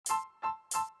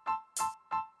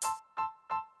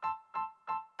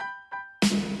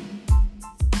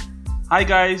Hi,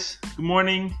 guys. Good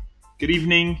morning. Good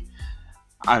evening.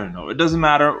 I don't know. It doesn't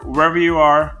matter. Wherever you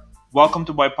are, welcome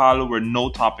to Palu, where no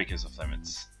topic is off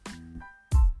limits.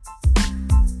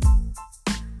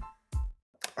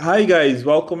 Hi, guys.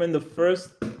 Welcome in the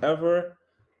first ever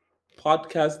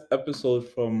podcast episode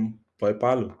from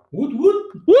Palu. Woot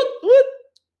woot. Woot woot.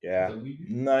 Yeah.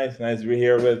 Nice. We're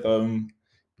here with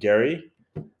Gary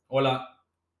Hola.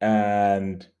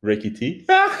 and Ricky T.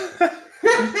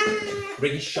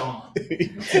 Ricky Sean.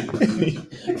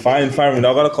 Fine. We're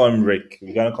not gonna call him Rick.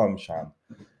 We're gonna call him Sean.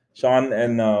 Sean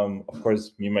and of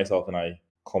course me, myself, and I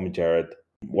call me Jared.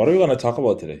 What are we gonna talk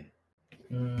about today?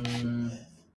 We're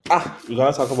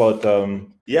gonna talk about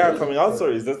coming out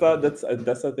stories.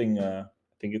 That's a thing. I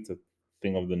think it's a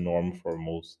thing of the norm for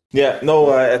most.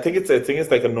 I think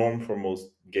it's like a norm for most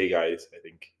gay guys. I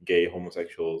think gay,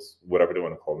 homosexuals, whatever they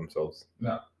want to call themselves.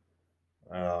 Yeah.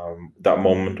 That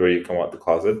moment where you come out the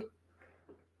closet.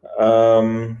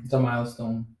 It's a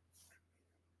milestone.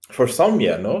 For some,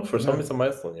 For some, it's a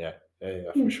milestone. Yeah,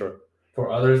 for sure.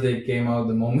 For others, they came out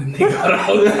the moment they got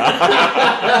out.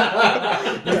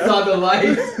 They saw the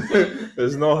light.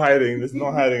 There's no hiding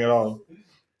at all.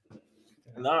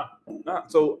 Nah.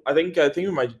 So I think we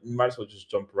might as well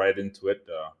just jump right into it,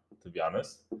 to be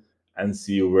honest, and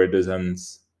see where this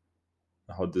ends,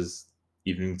 how this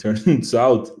evening turns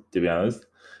out, to be honest.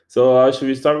 So should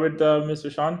we start with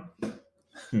Mr. Sean?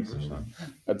 Mr. Sean,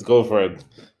 let's go for it.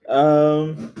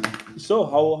 So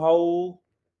how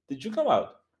did you come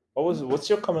out? What's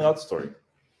your coming out story?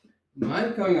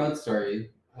 My coming out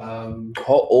story. How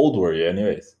old were you,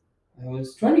 anyways? I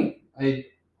was 20.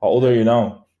 How old are you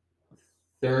now?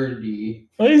 30.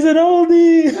 Oh, he's an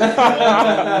oldie.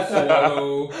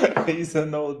 So... He's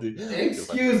an oldie.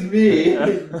 Excuse me.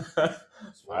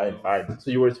 Fine.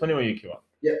 So you were 20 when you came out?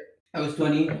 Yeah, I was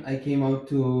 20. I came out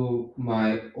to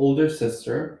my older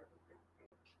sister.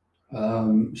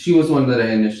 She was one that I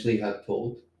initially had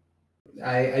told.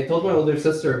 I told my older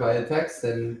sister via text,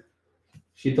 and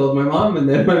she told my mom, and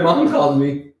then my mom called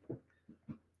me.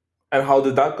 And how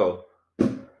did that go?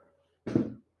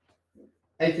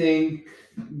 I think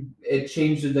it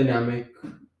changed the dynamic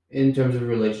in terms of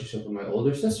relationship with my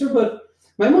older sister, but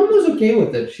my mom was okay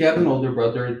with it. She had an older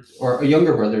brother or a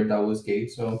younger brother that was gay,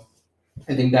 so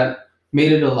I think that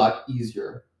made it a lot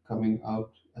easier coming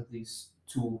out, at least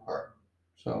to her.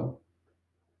 So,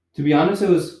 to be honest, it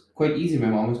was quite easy. My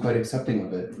mom was quite accepting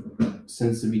of it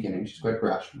since the beginning. She's quite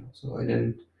rational, so I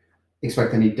didn't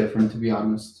expect any different, to be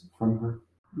honest, from her.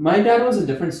 My dad was a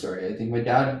different story. I think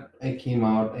I came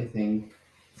out,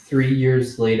 3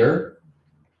 years later,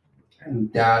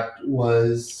 and that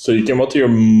was... So you came out to your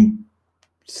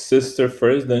sister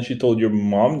first, then she told your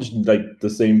mom, like the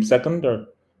same second, or?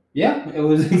 Yeah, it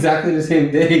was exactly the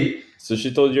same day. So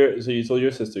you told your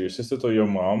sister told your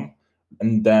mom,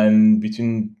 and then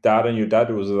between that and your dad,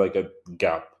 there was like a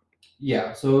gap.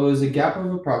 Yeah, so it was a gap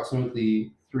of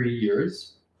approximately 3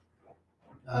 years.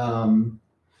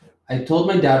 I told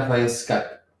my dad via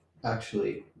Skype,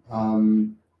 actually.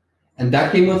 And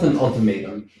that came with an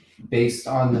ultimatum based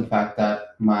on the fact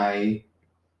that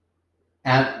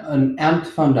an aunt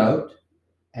found out,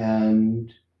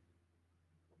 and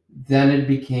then it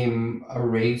became a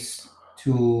race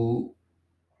to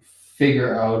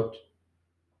figure out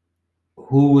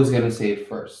who was going to say it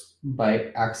first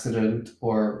by accident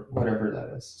or whatever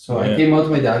that is. So I came out to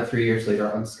my dad 3 years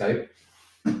later on Skype.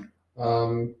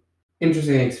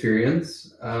 Interesting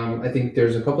experience. I think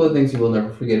there's a couple of things you will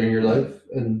never forget in your life,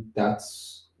 and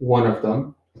that's one of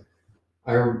them.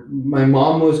 My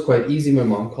mom was quite easy. My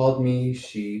mom called me.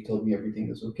 She told me everything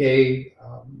is okay.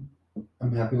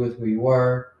 I'm happy with who you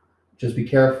are. Just be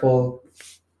careful.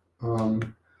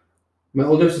 My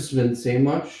older sister didn't say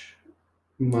much.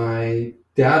 My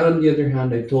dad, on the other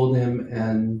hand, I told him,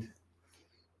 and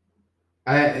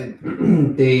I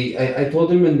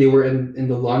told him, and they were in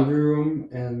the laundry room,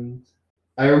 and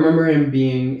I remember him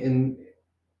being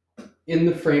in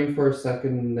the frame for a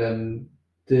second, and then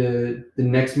the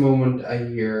next moment I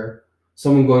hear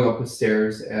someone going up the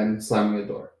stairs and slamming the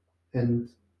door, and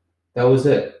that was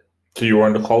it. So you were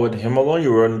on the call with him alone?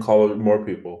 You were on the call with more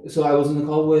people? So I was on the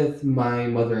call with my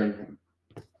mother and him.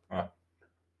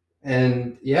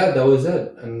 And yeah, that was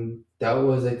it. And that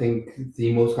was, I think,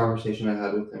 the most conversation I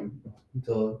had with him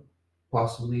until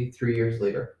possibly 3 years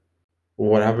later.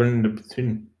 What happened in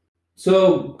between?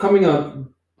 So coming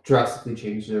out drastically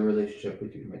changed the relationship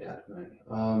between my dad and I.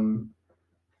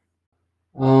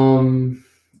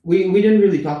 We didn't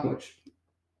really talk much.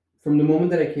 From the moment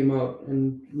that I came out,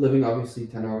 and living obviously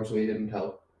 10 hours away didn't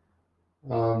help.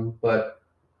 But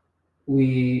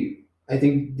I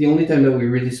think the only time that we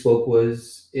really spoke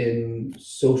was in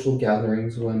social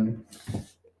gatherings when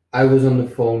I was on the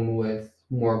phone with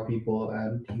more people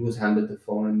and he was handed the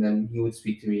phone and then he would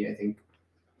speak to me, I think,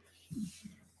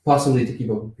 possibly to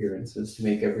keep up appearances, to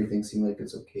make everything seem like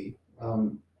it's okay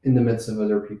in the midst of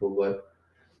other people. But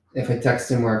if I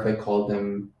text him or if I called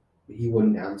him, he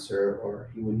wouldn't answer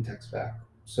or he wouldn't text back.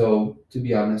 So to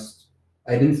be honest,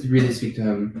 I didn't really speak to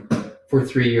him for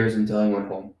 3 years until I went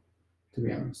home. To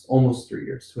be honest, almost 3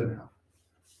 years,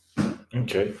 2.5.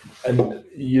 Okay. And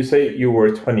you say you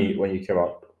were 20 when you came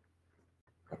out.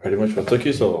 Pretty much what took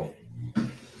you so long?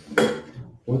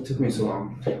 What took me so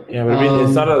long? Yeah, but I mean,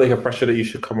 it's not like a pressure that you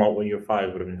should come out when you're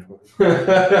 5. But I mean,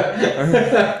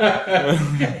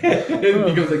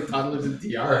 It becomes like toddlers and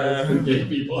tiaras and gay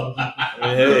people.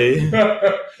 hey,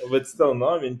 but still, no.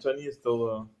 I mean, 20 is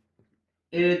still.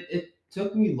 It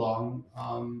took me long.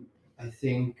 I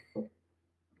think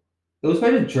it was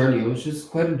quite a journey. It was just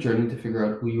quite a journey to figure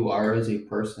out who you are as a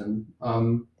person.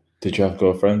 Did you have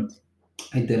girlfriends?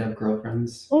 I did have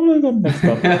girlfriends. Oh my god, next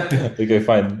topic. Okay,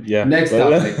 fine. Yeah. Next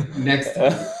topic. Next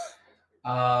topic.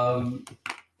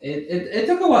 It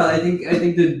took a while. I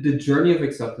think the journey of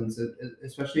acceptance,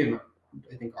 especially in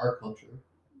I think our culture,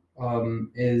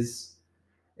 is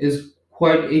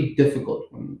quite a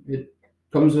difficult one. It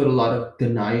comes with a lot of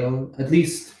denial. At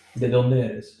least ¿De dónde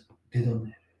eres?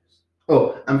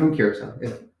 Oh, I'm from Curacao.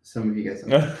 If some of you guys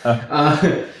know.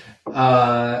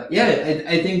 Yeah,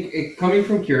 I think coming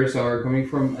from Curacao or coming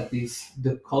from at least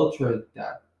the culture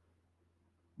that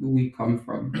we come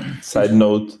from. Side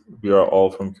note: we are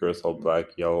all from Curacao.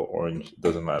 Black, yellow, orange.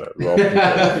 Doesn't matter. We're all from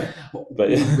Curacao. But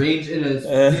range in a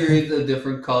series of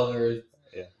different colors.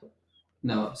 Yeah.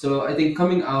 No, so I think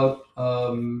coming out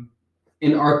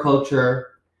in our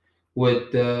culture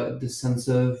with the sense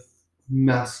of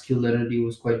masculinity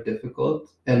was quite difficult,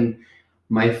 and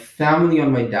my family on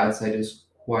my dad's side is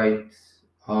quite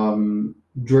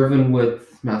driven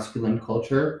with masculine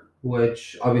culture,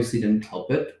 which obviously didn't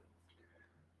help it.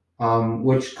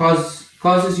 Which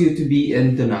causes you to be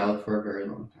in denial for a very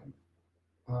long time,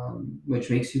 which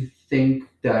makes you think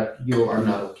that you are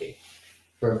not okay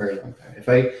for a very long time. If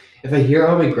I hear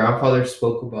how my grandfather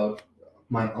spoke about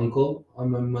my uncle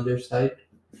on my mother's side,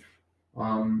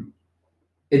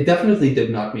 it definitely did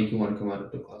not make you want to come out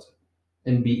of the closet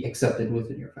and be accepted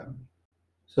within your family.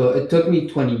 So it took me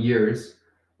 20 years.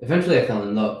 Eventually, I fell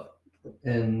in love,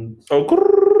 and Pull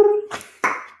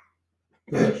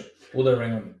the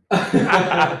ring on.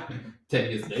 10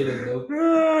 years later, though.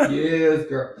 Yes,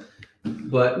 girl.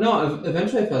 But no,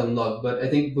 eventually I fell in love. But I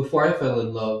think before I fell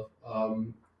in love,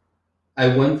 I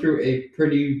went through a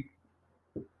pretty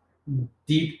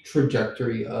deep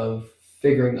trajectory of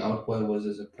figuring out who I was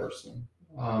as a person.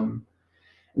 And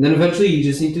then eventually you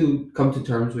just need to come to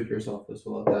terms with yourself as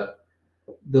well, that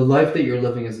the life that you're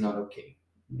living is not okay.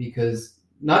 Because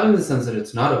not in the sense that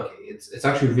it's not okay. It's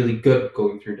actually really good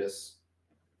going through this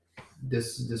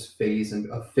phase and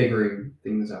of figuring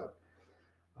things out.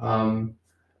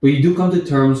 But you do come to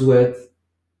terms with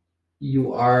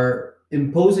you are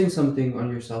imposing something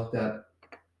on yourself that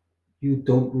you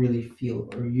don't really feel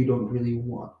or you don't really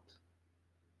want.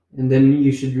 And then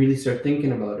you should really start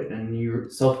thinking about it and you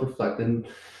self-reflect. And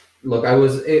look, it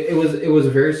was a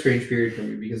very strange period for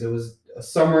me because it was a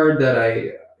summer that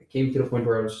I came to the point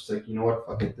where I was just like, you know what,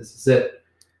 fuck it, this is it.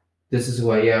 This is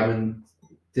who I am and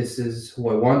this is who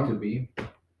I want to be.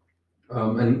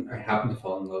 And I happened to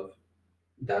fall in love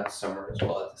that summer as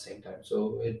well at the same time.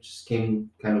 So it just came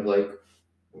kind of like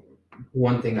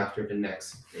one thing after the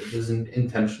next. It wasn't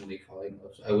intentionally falling in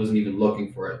love. I wasn't even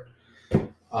looking for it.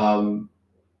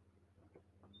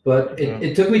 But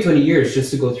it took me 20 years just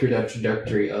to go through that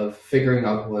trajectory of figuring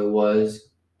out who I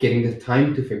was, getting the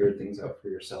time to figure things out for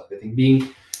yourself. I think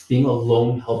being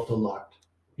alone helped a lot.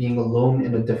 Being alone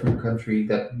in a different country,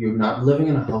 that you're not living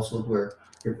in a household where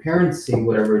your parents say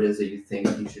whatever it is that you think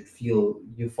you should feel,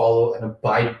 you follow and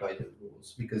abide by the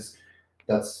rules, because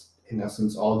that's in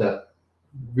essence all that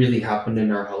really happened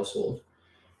in our household.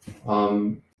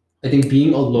 I think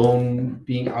being alone,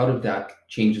 being out of that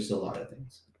changes a lot of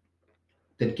things.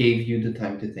 That gave you the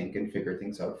time to think and figure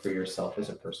things out for yourself as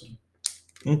a person.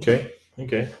 Okay.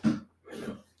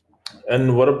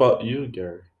 And what about you,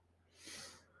 Gary?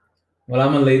 Well,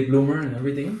 I'm a late bloomer and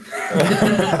everything.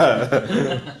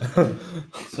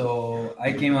 So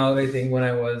I came out, I think, when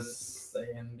I was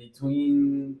in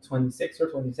between 26 or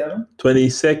 27.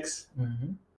 26.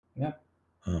 Mm-hmm. Yeah.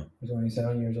 Huh. I'm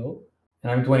 27 years old.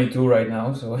 And I'm 22 right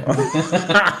now, so... Look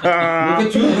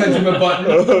at you, Benjamin Button.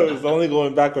 It's only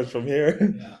going backwards from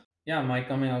here. Yeah, my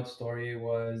coming out story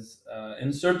was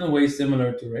in certain ways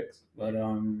similar to Rick's, but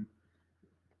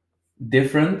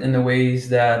different in the ways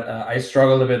that I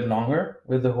struggled a bit longer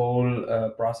with the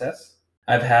whole process.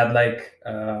 I've had like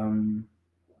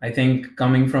I think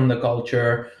coming from the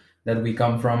culture that we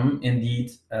come from,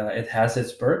 indeed, it has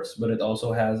its perks, but it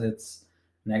also has its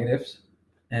negatives.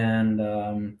 And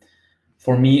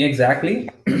for me, exactly,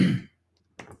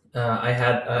 I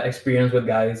had experience with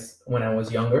guys when I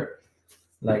was younger,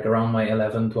 like around my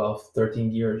 11, 12,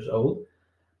 13 years old.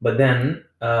 But then,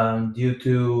 due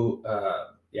to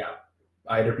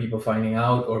either people finding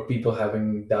out or people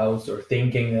having doubts or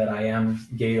thinking that I am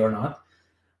gay or not,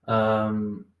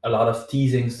 a lot of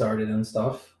teasing started and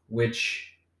stuff, which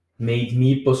made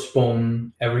me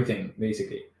postpone everything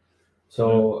basically.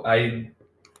 So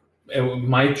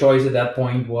my choice at that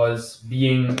point was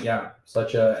being at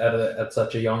such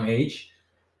a young age.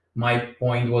 My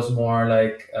point was more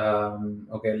like,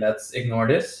 okay, let's ignore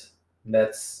this.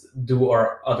 Let's do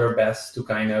our other best to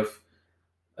kind of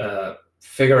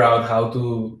figure out how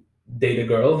to date a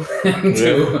girl and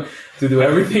to do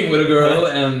everything with a girl.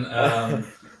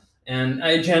 And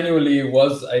I genuinely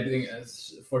was, I think,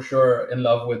 for sure in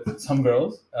love with some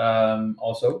girls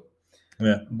also.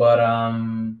 Yeah. But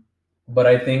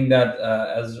I think that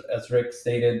as Rick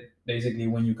stated, basically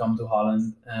when you come to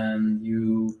Holland and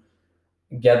you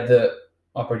get the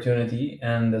opportunity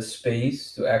and the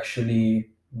space to actually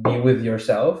be with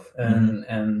yourself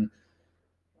and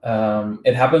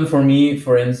it happened for me,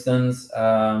 for instance,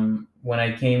 when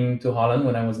I came to Holland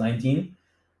when I was 19.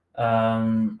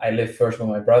 I lived first with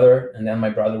my brother, and then my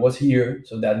brother was here,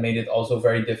 so that made it also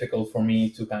very difficult for me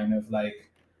to kind of like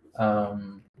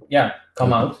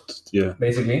come out,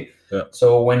 basically.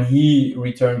 So when he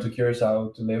returned to Curacao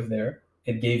to live there,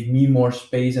 it gave me more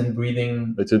space and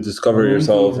breathing to discover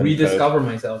yourself, to rediscover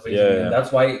myself, basically. And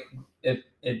that's why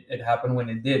it happened when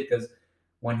it did, because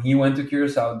when he went to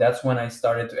Curacao, that's when I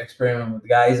started to experiment with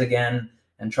guys again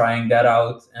and trying that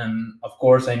out. And of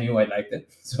course I knew I liked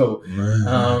it. So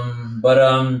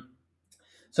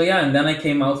so yeah, and then I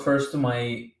came out first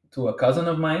to a cousin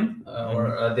of mine,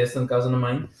 or a distant cousin of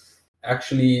mine.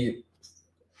 Actually,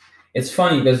 it's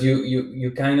funny because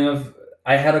you kind of,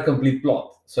 I had a complete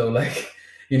plot. So like,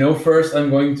 first I'm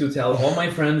going to tell all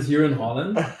my friends here in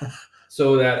Holland,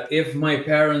 so that if my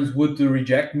parents would to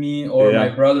reject me, or my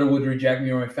brother would reject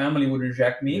me, or my family would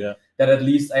reject me, that at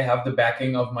least I have the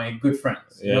backing of my good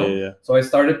friends. So I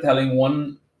started telling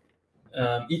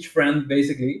each friend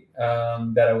basically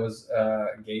that I was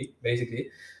gay, basically.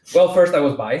 Well, first I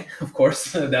was bi, of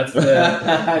course. That's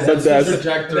the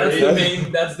trajectory.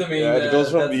 That's the main. It goes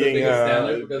from being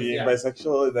being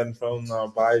bisexual, and then from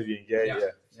bi being gay.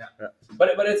 Yeah. But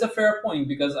it's a fair point,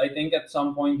 because I think at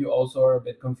some point you also are a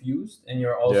bit confused, and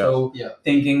you're also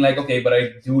thinking like, okay, but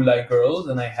I do like girls,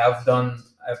 and I had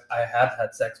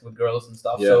sex with girls and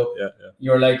stuff.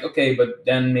 You're like, okay, but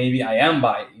then maybe I am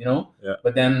bi,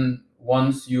 But then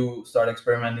once you start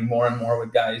experimenting more and more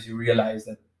with guys, you realize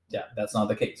that that's not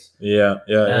the case.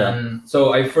 And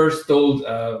so I first told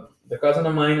the cousin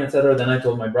of mine, etc. Then I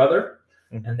told my brother.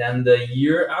 And then the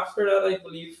year after that, I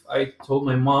believe, I told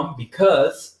my mom,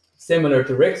 because similar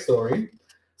to Rick's story,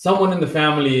 someone in the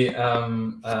family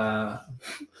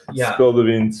spilled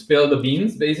the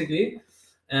beans, basically.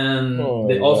 And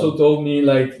they also told me,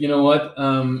 like, you know what,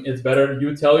 it's better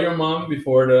you tell your mom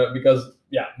because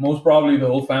most probably the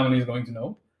whole family is going to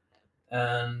know.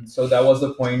 And so that was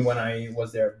the point when I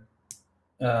was there.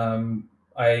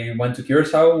 I went to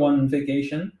Curacao one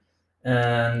vacation,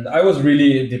 and I was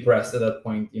really depressed at that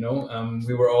point.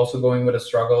 We were also going with a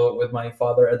struggle with my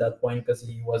father at that point, because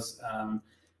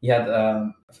he had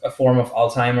a form of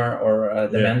Alzheimer or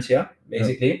dementia,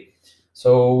 basically.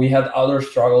 So we had other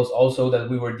struggles also that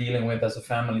we were dealing with as a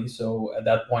family. So at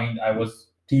that point, I was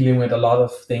dealing with a lot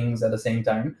of things at the same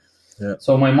time.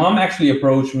 So my mom actually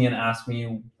approached me and asked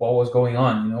me what was going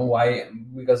on, why,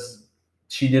 because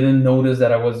she didn't notice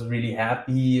that I was really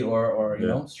happy or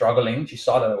struggling. She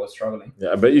saw that I was struggling.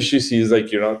 I bet you she sees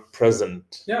like you're not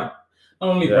present. Not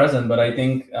only present, but I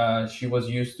think she was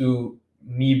used to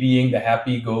me being the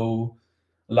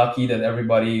happy-go-lucky that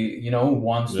everybody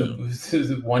wants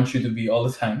wants you to be all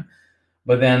the time.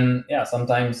 But then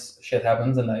sometimes shit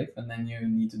happens in life, and then you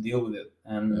need to deal with it.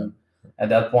 And at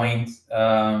that point,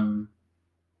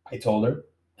 I told her,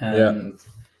 and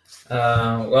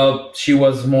well, she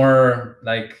was more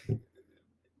like,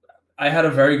 I had a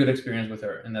very good experience with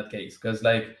her in that case, because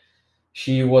like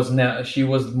she was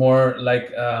more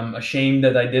like ashamed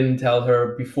that I didn't tell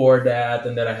her before that,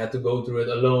 and that I had to go through it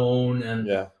alone, and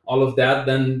all of that.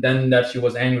 Then that she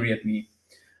was angry at me.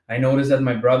 I noticed that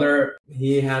my brother,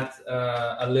 he had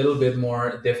a little bit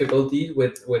more difficulty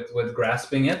with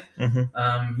grasping it.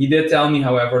 He did tell me,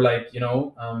 however, like,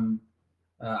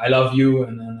 I love you,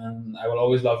 and I will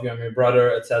always love you. I'm your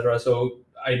brother, etc. So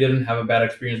I didn't have a bad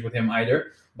experience with him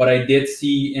either. But I did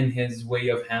see in his way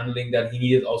of handling that he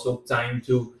needed also time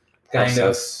to kind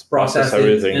of process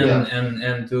everything. it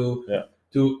and to Yeah.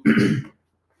 to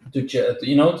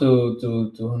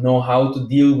to know how to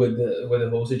deal with the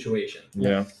whole situation.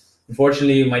 Yeah.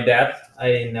 Unfortunately, my dad,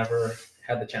 I never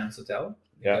had the chance to tell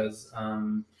Yeah. because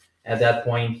at that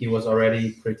point he was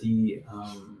already pretty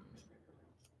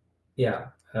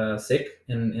sick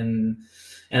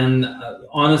and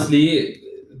honestly,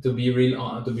 to be real,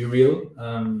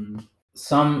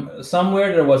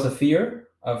 somewhere there was a fear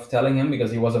of telling him because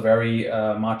he was a very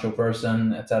macho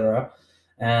person, etc.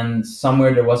 And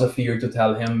somewhere there was a fear to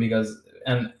tell him because,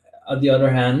 and on the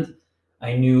other hand,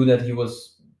 I knew that he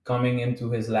was coming into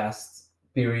his last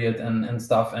period and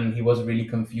stuff, and he was really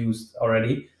confused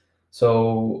already.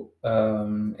 So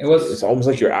it's almost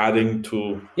like you're adding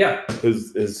to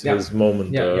his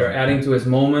moment. Yeah, you're adding to his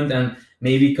moment and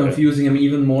maybe confusing him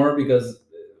even more because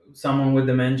someone with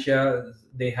dementia,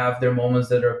 they have their moments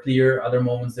that are clear, other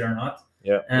moments they're not.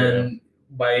 And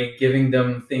by giving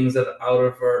them things that are out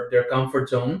of their comfort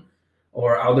zone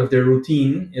or out of their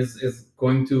routine is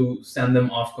going to send them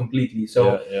off completely.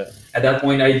 So at that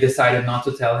point, I decided not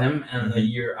to tell him, and a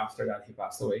year after that, he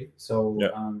passed away. So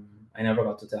I never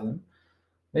got to tell him.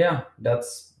 But yeah,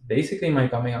 that's basically my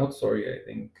coming out story, I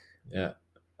think. Yeah,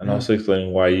 and also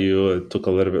explaining why it took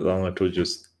a little bit longer to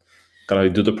just kind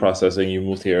of do the processing. You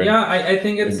moved here. Yeah, I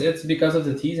think it's because of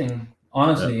the teasing.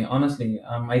 Honestly,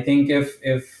 I think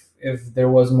if there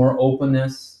was more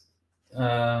openness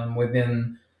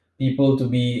within people to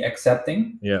be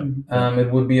accepting,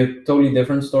 it would be a totally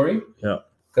different story. Yeah,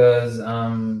 because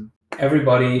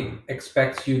everybody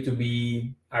expects you to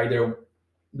be either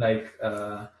like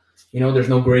there's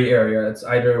no gray area. It's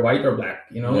either white or black.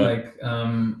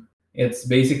 It's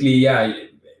basically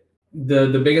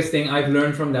the biggest thing I've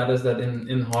learned from that is that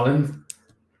in Holland,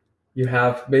 you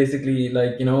have basically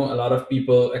a lot of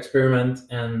people experiment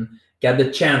and get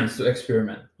the chance to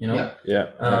experiment,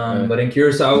 but in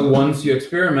Curacao, once you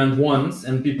experiment once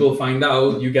and people find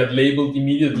out, you get labeled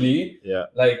immediately.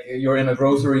 Like you're in a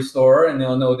grocery store and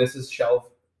they'll know this is shelf,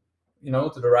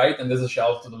 to the right, and this is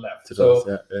shelf to the left.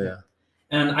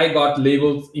 And I got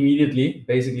labeled immediately,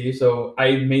 basically. So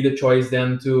I made a choice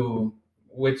then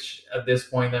which at this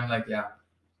point I'm like,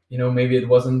 maybe it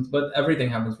wasn't, but everything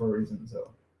happens for a reason.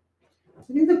 So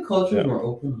I think the culture is more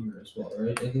open here as well,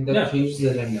 right? I think that changes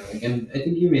the dynamic, and I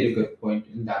think you made a good point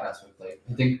in that aspect. Like,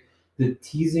 I think the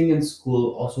teasing in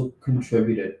school also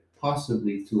contributed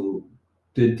possibly to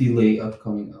the delay of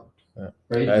coming out.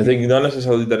 Right? I think not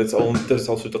necessarily that it's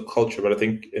also the culture, but I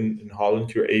think in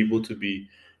Holland you're able to be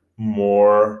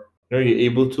more, you're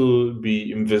able to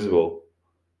be invisible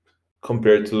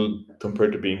compared to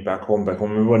being back home.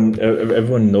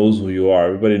 Everyone knows who you are.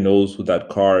 Everybody knows who that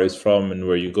car is from and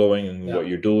where you're going and what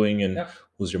you're doing and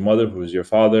who's your mother, who's your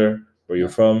father, where you're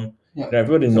from.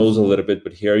 Everybody knows a little bit,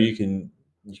 but here you can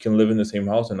live in the same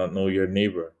house and not know your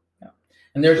neighbor.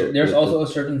 And there's also a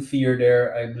certain fear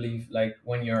there, I believe, like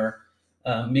when you're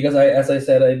because as I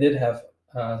said, I did have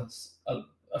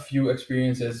a few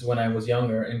experiences when I was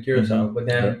younger in Curacao, but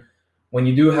then when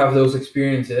you do have those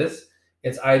experiences,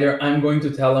 it's either I'm going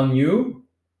to tell on you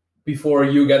before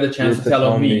you get the chance to tell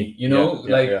on me,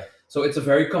 so it's a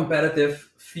very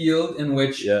competitive field in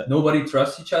which nobody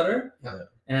trusts each other,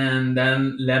 and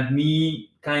then let me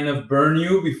kind of burn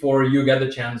you before you get the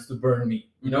chance to burn me,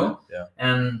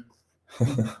 and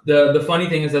the funny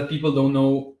thing is that people don't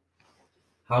know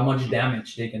how much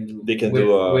damage they can do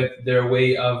with their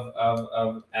way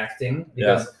of acting,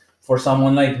 because for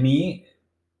someone like me,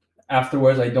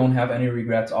 afterwards I don't have any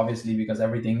regrets, obviously, because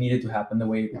everything needed to happen the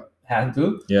way it had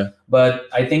to. But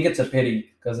I think it's a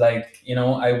pity because I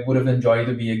would have enjoyed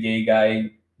to be a gay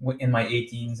guy in my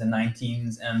 18s and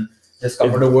 19s and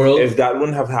discover the world. If that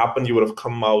wouldn't have happened, you would have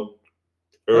come out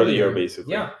earlier.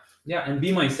 Basically. And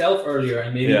be myself earlier,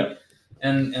 and maybe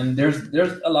and there's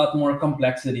a lot more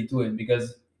complexity to it,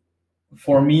 because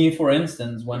for me, for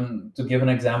instance, to give an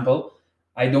example,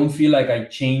 I don't feel like I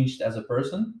changed as a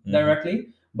person directly,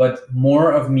 but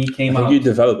more of me came out. You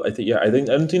develop. I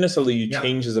don't think necessarily you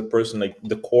change as a person. Like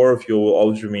the core of you will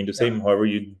always remain the same. However,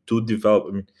 you do develop.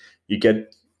 I mean, you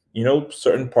get,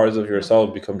 certain parts of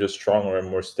yourself become just stronger and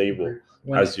more stable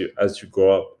as you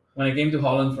grow up. When I came to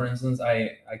Holland, for instance,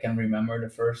 I can remember the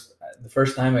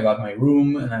first time I got my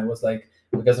room, and I was like,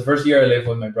 because the first year I lived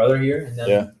with my brother here, and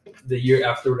then the year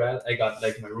after that I got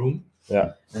my room.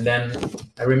 And then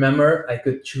I remember I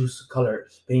could choose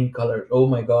colors, paint colors. Oh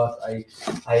my God,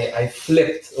 I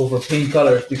flipped over paint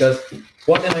colors, because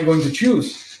what am I going to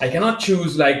choose? I cannot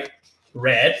choose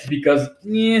red because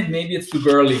maybe it's too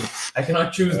girly. I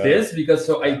cannot choose this because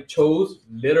I chose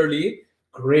literally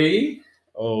gray.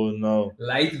 Oh no.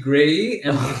 Light gray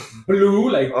and blue,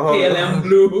 like KLM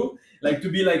blue, like to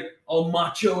be like all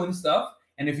macho and stuff.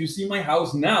 And if you see my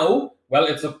house now, well,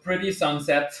 it's a pretty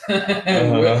sunset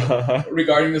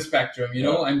regarding the spectrum. You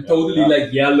know, I'm totally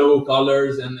like yellow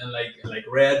colors and like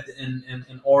red and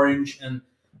orange and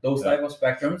those type of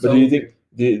spectrums. But do you think?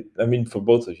 I mean, for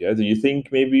both of you, do you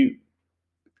think maybe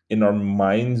in our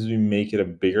minds we make it a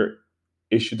bigger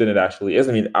issue than it actually is?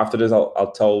 I mean, after this,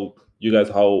 I'll tell you guys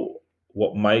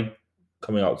what my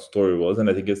coming out story was, and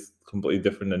I think it's completely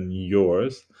different than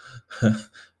yours.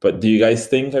 But do you guys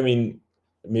think? I mean,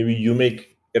 maybe you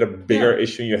make it a bigger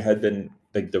issue in your head than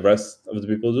like the rest of the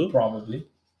people do? Probably.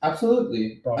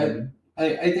 Absolutely. Probably.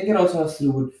 I think it also has to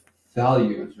do with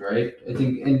values, right? I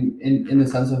think in the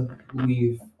sense of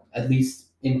we've, at least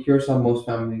in Curacao, most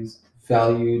families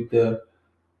value the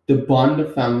bond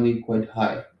of family quite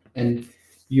high, and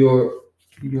you're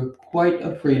quite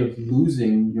afraid of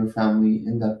losing your family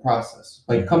in that process.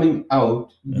 By coming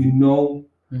out, you know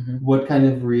what kind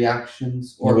of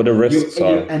reactions or what the risks you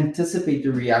are. anticipate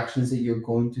the reactions that you're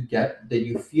going to get, that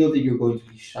you feel that you're going to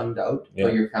be shunned out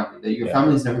by your family, that your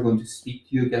family is never going to speak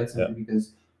to you again simply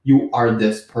because you are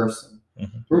this person.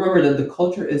 Remember that the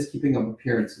culture is keeping up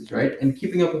appearances, right? And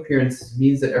keeping up appearances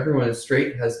means that everyone is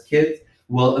straight, has kids,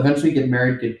 will eventually get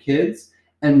married, get kids,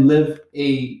 and live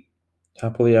a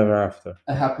happily ever after.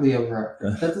 A happily ever after.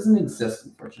 That doesn't exist,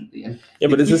 unfortunately. And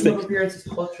but the keeping up appearances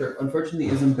culture, unfortunately,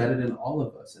 is embedded in all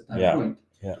of us at that point.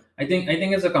 Yeah. I think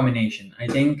it's a combination. I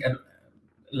think,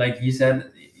 like you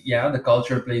said, the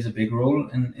culture plays a big role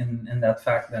in that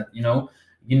fact that you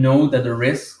know that the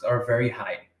risks are very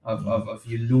high of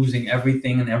you losing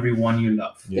everything and everyone you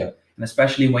love. Yeah. And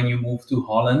especially when you move to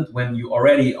Holland, when you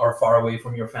already are far away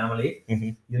from your family,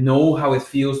 you know how it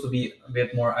feels to be a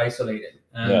bit more isolated.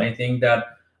 And I think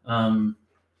that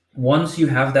once you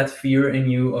have that fear in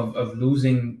you of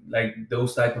losing like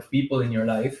those type of people in your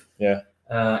life,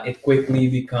 it quickly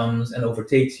becomes and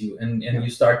overtakes you, and you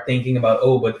start thinking about,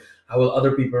 but how will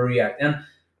other people react? And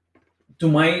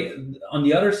on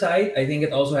the other side, I think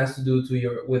it also has to do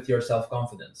with your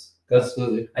self-confidence, because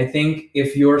I think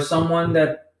if you're someone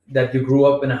that you grew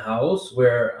up in a house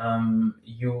where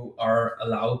you are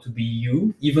allowed to be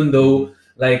you, even though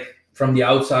like from the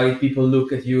outside people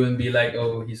look at you and be like,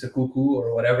 oh, he's a cuckoo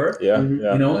or whatever.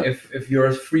 If you're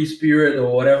a free spirit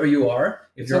or whatever you are,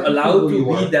 if you're allowed to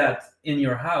be that in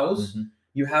your house,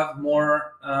 you have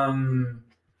more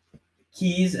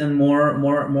keys and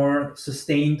more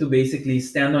sustained to basically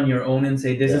stand on your own and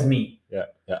say, this is me.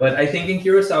 But I think in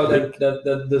Curacao that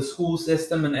the school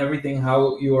system and everything,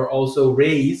 how you are also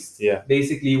raised,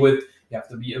 basically with you have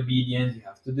to be obedient, you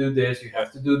have to do this, you have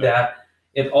to do that.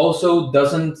 It also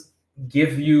doesn't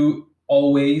give you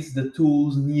always the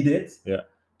tools needed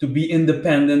to be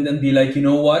independent and be like, you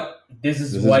know what, this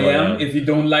is who I am. If you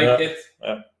don't like it,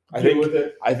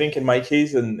 I think in my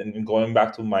case, and going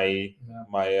back to my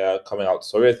coming out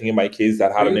story, I think in my case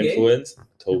that had an influence.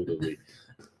 Totally.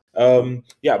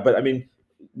 But I mean,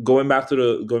 going back to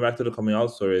the coming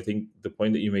out story, I think the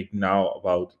point that you make now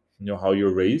about how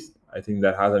you're raised, I think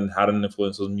that had an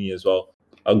influence on me as well.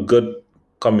 A good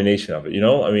combination of it,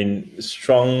 I mean,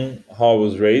 strong how I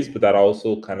was raised, but that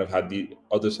also kind of had the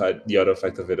other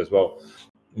effect of it as well.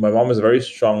 My mom is a very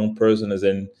strong person, as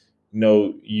in,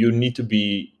 you need to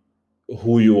be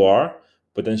who you are,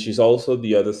 but then she's also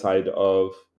the other side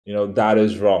of, that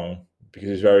is wrong, because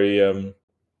she's very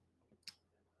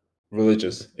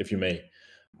religious, if you may.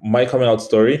 My coming out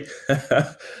story,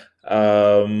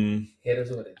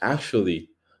 actually,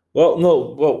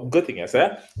 good thing I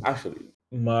said. Actually,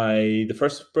 the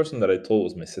first person that I told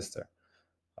was my sister,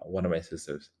 one of my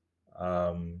sisters.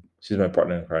 She's my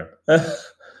partner in crime.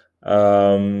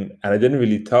 And I didn't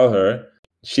really tell her.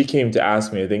 She came to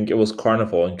ask me. I think it was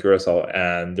Carnival in Curacao,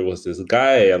 and there was this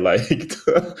guy I liked.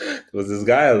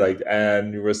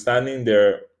 And we were standing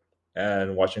there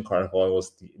and watching Carnival. It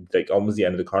was like almost the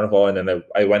end of the Carnival, and then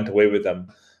I went away with them.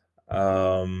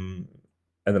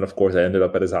 And then, of course, I ended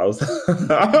up at his house.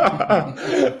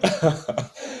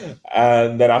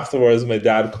 And then afterwards, my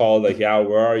dad called, like, yeah,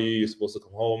 where are you? You're supposed to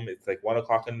come home. It's like 1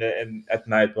 o'clock at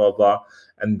night, blah, blah.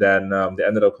 And then they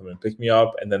ended up coming and pick me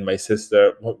up. And then my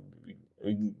sister,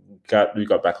 we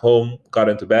got back home, got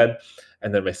into bed.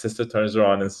 And then my sister turns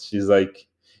around and she's like,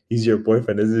 he's your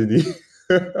boyfriend, isn't he?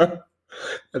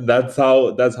 And that's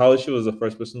how she was the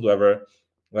first person to ever,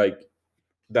 like,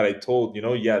 that I told,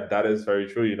 that is very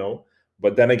true,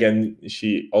 But then again,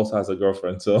 she also has a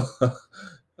girlfriend, so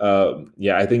I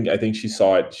think she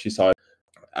saw it.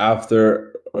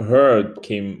 after her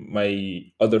came my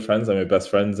other friends and my best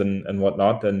friends and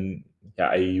whatnot. And yeah,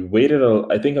 I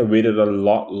think I waited a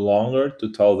lot longer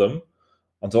to tell them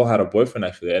until I had a boyfriend,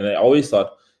 actually. And I always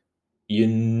thought you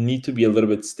need to be a little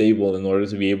bit stable in order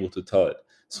to be able to tell it.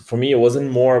 So for me, it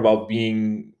wasn't more about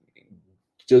being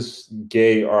just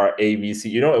gay or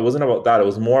ABC. It wasn't about that. It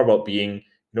was more about being,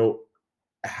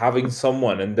 having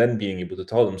someone and then being able to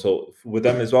tell them. So with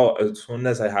them as well, as soon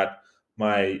as I had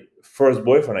my first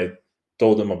boyfriend, I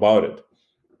told them about it.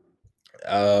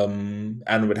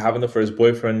 And with having the first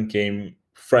boyfriend came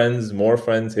friends, more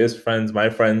friends, his friends, my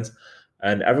friends,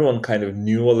 and everyone kind of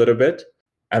knew a little bit.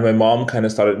 And my mom kind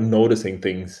of started noticing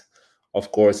things,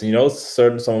 of course. And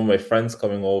some of my friends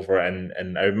coming over, and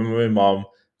I remember my mom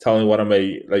telling one of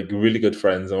my like really good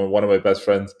friends and one of my best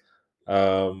friends,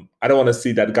 I don't want to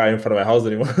see that guy in front of my house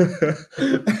anymore.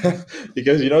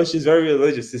 Because she's very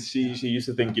religious. She used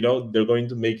to think they're going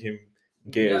to make him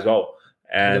gay as well.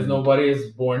 And because nobody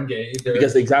is born gay.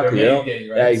 because exactly, they're made gay,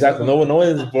 right? yeah, exactly. No one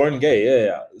is born gay.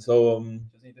 Yeah. So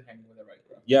just need to hang with the right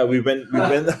crowd. yeah, we went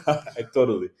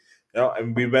totally.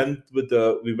 And we went with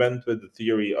the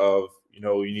theory of you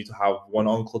need to have one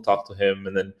uncle talk to him,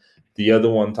 and then the other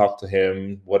one talk to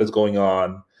him. What is going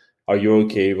on? Are you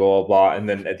okay? Blah blah blah. And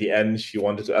then at the end, she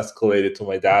wanted to escalate it to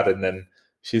my dad, and then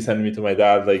she sent me to my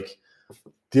dad like,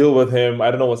 deal with him.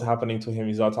 I don't know what's happening to him.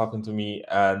 He's not talking to me.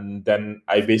 And then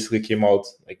I basically came out.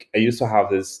 Like, I used to have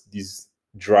these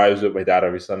drives with my dad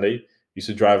every Sunday. Used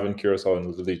to drive in Curacao and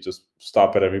literally just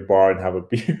stop at every bar and have a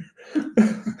beer.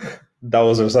 That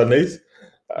was our Sundays.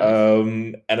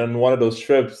 And on one of those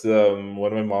trips, when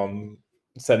my mom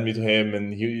sent me to him,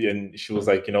 and she was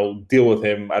like, deal with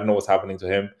him. I don't know what's happening to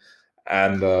him.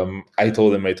 And I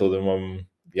told him,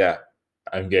 yeah,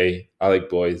 I'm gay. I like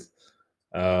boys.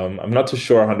 I'm not too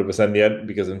sure 100% yet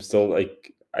because I'm still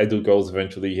like, I do girls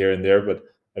eventually here and there, but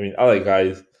I mean, I like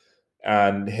guys.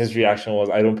 And his reaction was,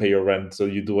 I don't pay your rent, so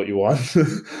you do what you want. and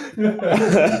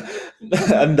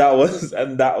that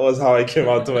was how I came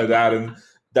out to my dad. And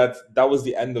that was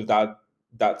the end of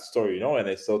that story, And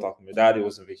I still talk to my dad. He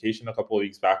was on vacation a couple of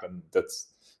weeks back, and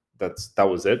that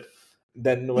was it.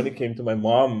 Then when it came to my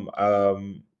mom,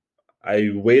 I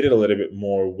waited a little bit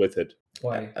more with it.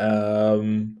 Why?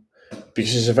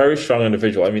 Because she's a very strong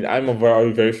individual. I mean, I'm a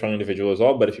very, very strong individual as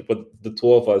well. But if you put the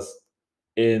two of us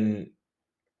in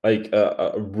like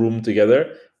a room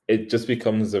together, it just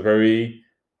becomes a very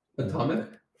atomic.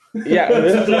 Yeah,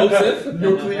 explosive,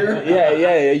 nuclear.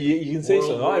 Yeah. You can say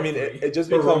so. No, I mean, it just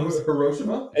becomes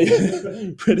Hiroshima.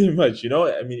 pretty much.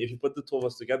 I mean, if you put the two of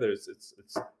us together, it's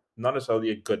not necessarily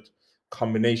a good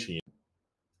combination.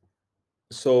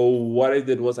 So what I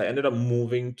did was I ended up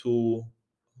moving to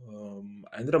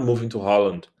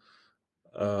Holland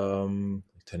 10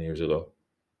 years ago.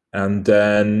 And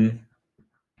then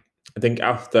I think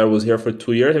after I was here for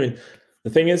 2 years, I mean, the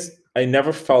thing is, I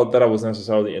never felt that I was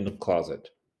necessarily in the closet.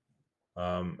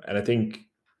 And I think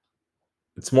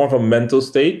it's more of a mental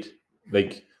state.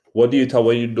 Like, what do you tell?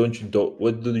 What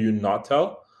do you not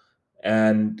tell?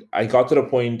 And I got to the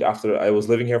point after I was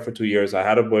living here for 2 years. I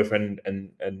had a boyfriend,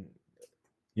 and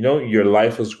your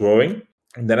life was growing.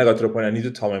 And then I got to the point I need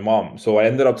to tell my mom. So I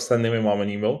ended up sending my mom an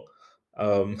email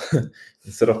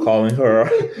instead of calling her.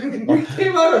 You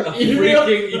came out of email.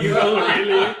 Really?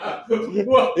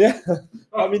 What? Yeah.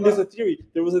 I mean, there's a theory.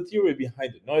 There was a theory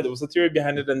behind it. No, there was a theory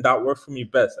behind it, and that worked for me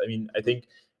best. I mean, I think,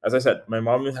 as I said, my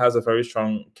mom has a very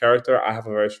strong character. I have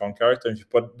a very strong character. And if you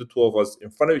put the two of us in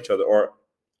front of each other or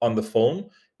on the phone,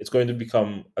 it's going to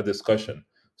become a discussion.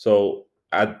 So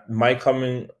at my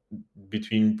coming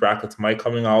between brackets, my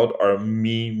coming out, or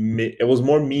it was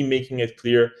more me making it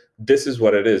clear, this is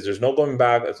what it is. There's no going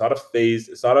back. It's not a phase.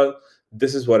 It's not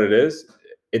this is what it is.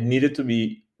 It needed to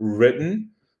be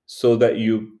written so that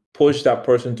you push that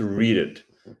person to read it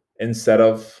instead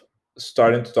of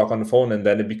starting to talk on the phone, and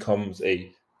then it becomes a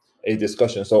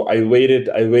discussion. So I waited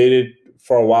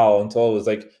for a while until it was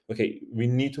like, okay, we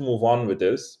need to move on with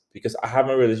this because I have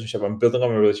my relationship. I'm building on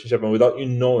my relationship, and without you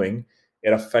knowing,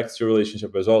 it affects your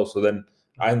relationship as well. So then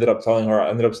I ended up telling her, I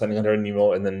ended up sending her an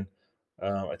email, and then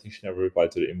I think she never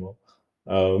replied to the email.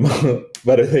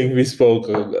 But I think we spoke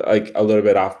like a little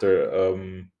bit after.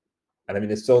 And I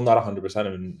mean, it's still not 100%. I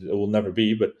mean, it will never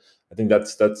be, but I think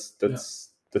that's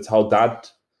how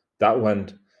that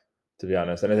went, to be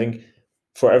honest. And I think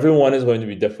for everyone is going to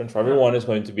be different. For everyone is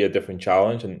going to be a different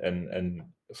challenge, and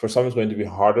for some it's going to be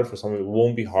harder. For some it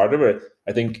won't be harder. But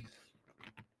I think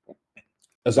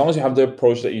as long as you have the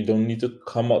approach that you don't need to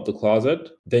come out the closet,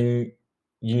 then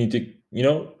you need to,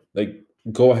 like,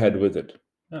 go ahead with it.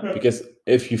 Because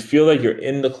if you feel like you're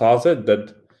in the closet,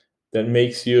 that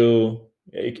makes you,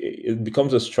 it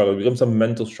becomes a struggle. It becomes a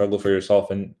mental struggle for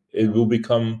yourself, and it will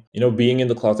become, being in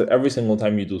the closet every single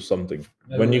time you do something.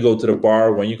 When you go to the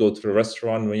bar, when you go to the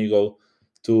restaurant, when you go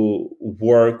to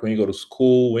work, when you go to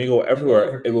school, when you go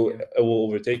everywhere, it will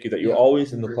overtake you. That you're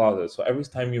always in the closet. So every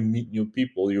time you meet new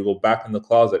people, you go back in the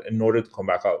closet in order to come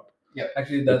back out. Yeah,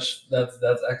 actually, that's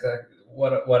exactly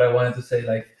what I wanted to say.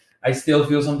 Like, I still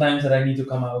feel sometimes that I need to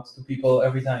come out to people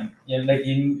every time. Like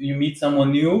you meet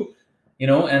someone new,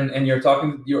 and you're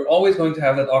talking. You're always going to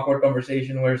have that awkward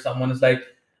conversation where someone is like,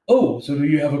 "Oh, so do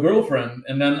you have a girlfriend?"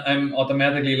 And then I'm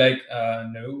automatically like,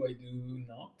 "No, I do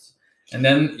not." And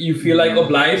then you feel like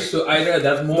obliged to either at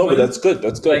that moment. No, but that's good.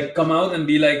 That's good. Like, come out and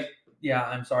be like, "Yeah,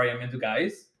 I'm sorry, I'm into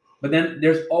guys." But then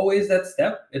there's always that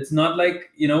step. It's not like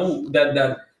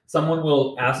that someone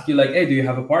will ask you like, "Hey, do you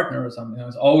have a partner or something?"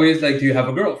 It's always like, "Do you have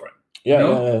a girlfriend?"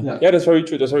 Yeah, that's very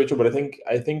true. That's very true. But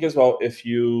I think as well, if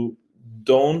you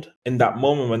don't in that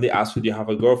moment when they ask you, "Do you have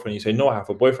a girlfriend?" you say, "No, I have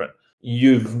a boyfriend."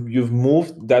 You've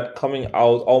moved that coming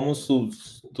out almost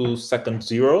to second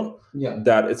zero. Yeah.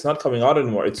 That it's not coming out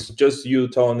anymore. It's just you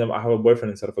telling them, "I have a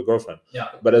boyfriend" instead of a girlfriend. Yeah.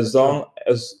 But as long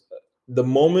as the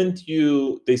moment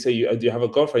they say, "Do you have a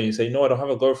girlfriend?" you say, "No, I don't have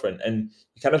a girlfriend," and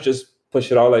you kind of just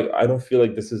push it out like, "I don't feel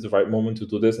like this is the right moment to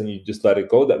do this," and you just let it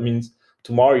go. That means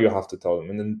tomorrow you have to tell them,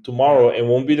 and then tomorrow it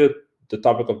won't be the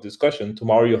topic of discussion.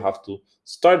 Tomorrow you have to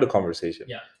start the conversation.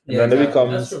 Yeah. And then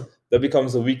exactly. that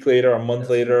becomes a week later, a month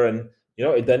later, and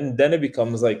then it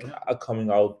becomes like a coming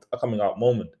out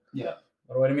moment. Yeah.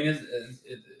 But what I mean is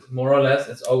it, more or less,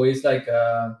 it's always like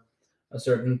a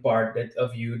certain part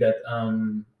of you that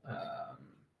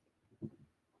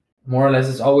more or less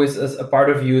it's always a part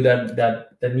of you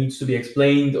that needs to be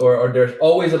explained, or there's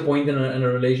always a point in a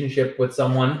relationship with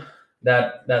someone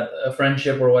that a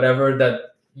friendship or whatever that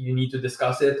you need to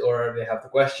discuss it, or they have the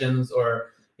questions,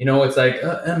 or it's like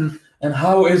and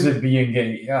how is it being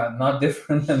gay? Yeah, not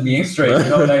different than being straight.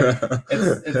 Like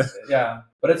it's yeah.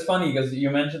 But it's funny because you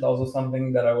mentioned also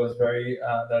something that I was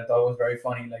that I thought was very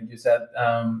funny. Like you said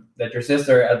that your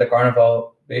sister at the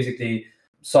carnival basically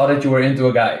saw that you were into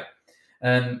a guy.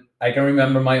 And I can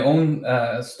remember my own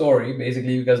story,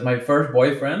 basically, because my first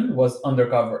boyfriend was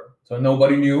undercover. So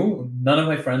nobody knew, none of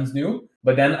my friends knew.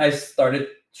 But then I started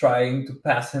trying to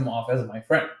pass him off as my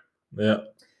friend. Yeah.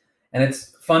 And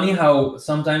it's funny how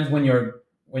sometimes when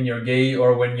you're gay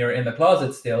or when you're in the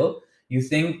closet still, you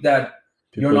think that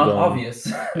you're not obvious.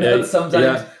 That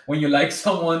sometimes when you like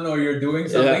someone or you're doing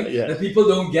something, that people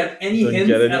don't get any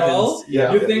hints at all.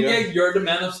 Yeah. You think like you're the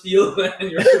Man of Steel and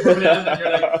you're Superman, and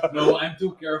you're like, "No, I'm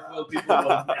too careful. People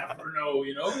will never know,"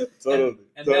 Totally.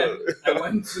 And then I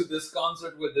went to this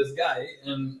concert with this guy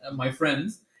and my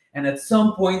friends, and at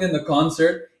some point in the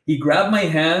concert, he grabbed my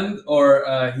hand, or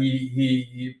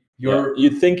you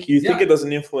think it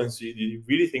doesn't influence you. You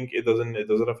really think it doesn't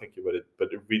affect you,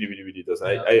 but it really, really, really does.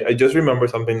 Yeah. I just remember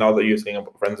something now that you're saying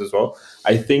about friends as well.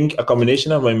 I think a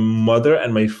combination of my mother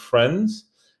and my friends,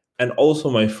 and also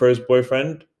my first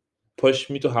boyfriend, pushed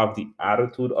me to have the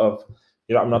attitude of,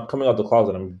 I'm not coming out the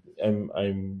closet.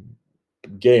 I'm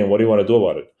gay, and what do you want to do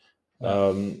about it?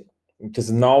 Yeah.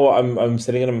 Because now I'm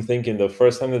sitting and I'm thinking the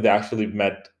first time that they actually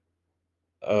met,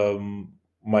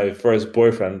 my first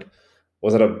boyfriend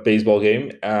was at a baseball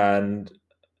game, and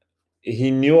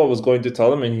he knew I was going to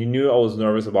tell him, and he knew I was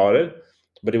nervous about it,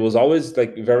 but it was always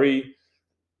like very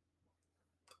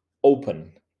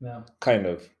open, kind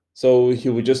of. So he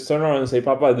would just turn around and say,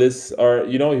 "Papa, this," or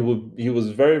he was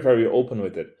very, very open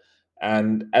with it.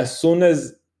 And as soon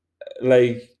as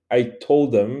like I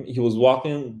told him, he was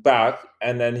walking back,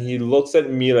 and then he looks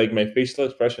at me, like my facial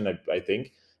expression, I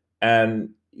think, and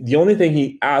the only thing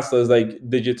he asked was like,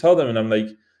 "Did you tell them?" And I'm like,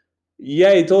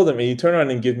 "Yeah, he told him," and he turned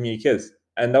around and gave me a kiss.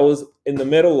 And that was in the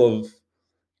middle of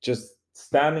just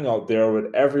standing out there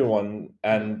with everyone.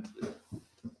 And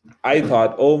I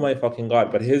thought, oh my fucking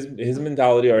God. But his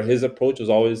mentality or his approach was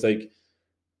always like,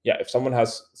 yeah, if someone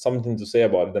has something to say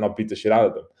about it, then I'll beat the shit out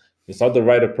of them. It's not the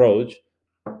right approach,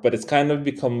 but it's kind of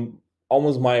become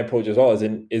almost my approach as well,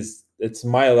 it's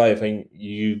my life, and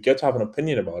you get to have an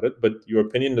opinion about it, but your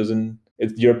opinion is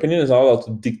not allowed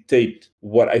to dictate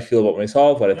what I feel about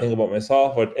myself, what I think about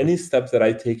myself, or any steps that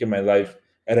I take in my life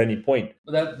at any point.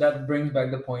 That brings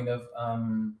back the point of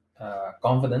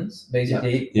confidence,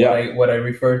 basically. What I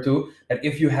refer to, that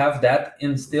if you have that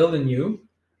instilled in you,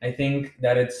 I think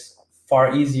that it's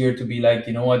far easier to be like,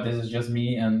 you know what, this is just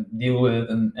me, and deal with it.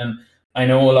 And I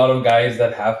know a lot of guys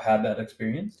that have had that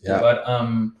experience, but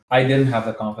I didn't have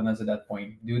the confidence at that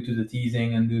point due to the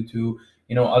teasing and due to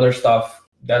other stuff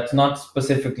that's not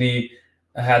specifically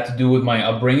had to do with my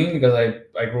upbringing, because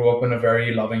I grew up in a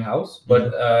very loving house.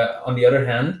 But on the other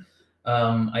hand,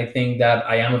 I think that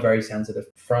I am a very sensitive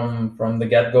from the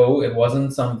get go. It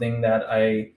wasn't something that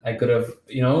I could have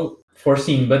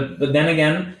foreseen. But then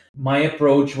again, my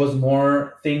approach was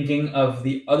more thinking of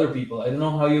the other people. I don't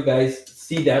know how you guys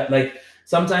see that. Like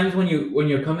sometimes when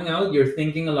you're coming out, you're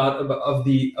thinking a lot about of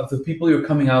the people you're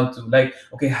coming out to. Like,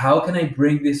 okay, how can I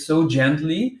bring this so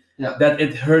gently that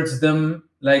it hurts them?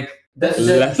 Like that's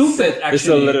stupid. Actually, it's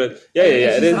a little bit. Yeah.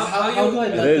 It is. How do I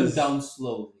let them down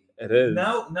slowly? It is.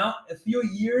 Now a few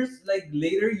years like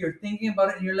later, you're thinking about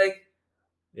it and you're like,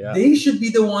 they should be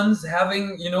the ones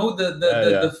having,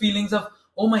 the feelings of,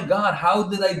 oh my God, how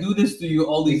did I do this to you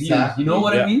all these years? You know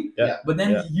what I mean? Yeah. But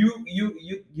then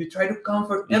you try to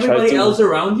comfort everybody else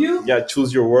around you. Yeah,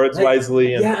 choose your words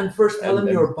wisely. And first tell them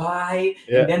you're bi,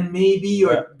 and then maybe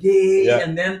you're gay,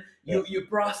 and then you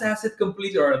process it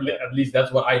completely, or at least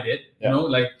that's what I did. You know,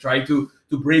 like try to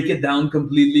break it down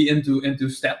completely into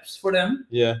steps for them.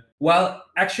 Yeah. While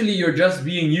actually you're just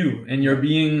being you, and you're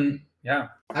being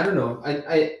I don't know.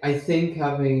 I think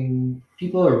having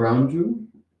people around you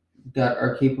that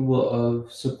are capable of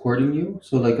supporting you,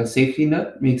 so like a safety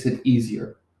net, makes it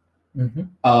easier.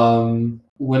 When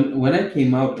I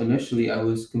came out initially, I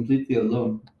was completely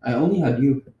alone. I only had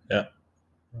you. Yeah.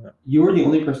 You were the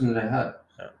only person that I had.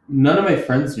 None of my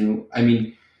friends knew. I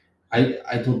mean,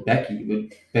 I told Becky,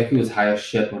 but Becky was high as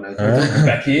shit when I told her.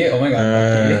 Becky, oh my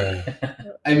God, Becky.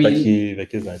 I mean,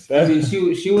 Becky's nice. I mean,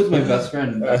 she was my best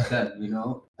friend back then,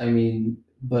 I mean,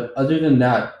 but other than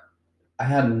that, I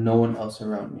had no one else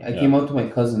around me. I came out to my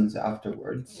cousins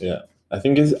afterwards. Yeah, I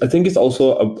think it's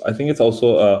also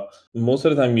most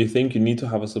of the time you think you need to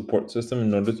have a support system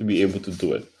in order to be able to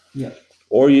do it. Yeah.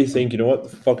 Or you think, you know what,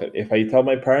 fuck it. If I tell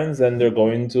my parents, then they're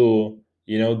going to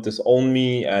disown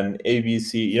me and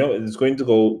ABC. It's going to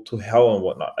go to hell and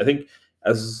whatnot. I think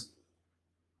as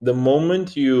the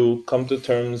moment you come to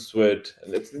terms with,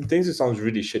 things, it sounds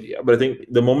really shitty, but I think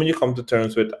the moment you come to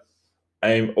terms with,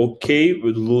 I'm okay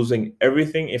with losing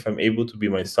everything if I'm able to be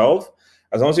myself.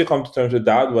 As long as you come to terms with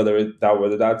that, whether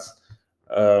that's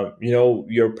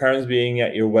your parents being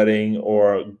at your wedding,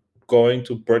 or going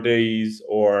to birthdays,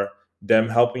 or them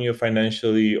helping you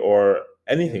financially, or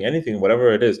anything,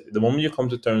 whatever it is. The moment you come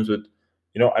to terms with,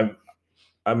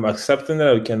 I'm accepting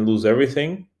that I can lose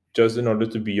everything just in order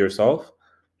to be yourself,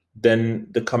 then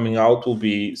the coming out will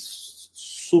be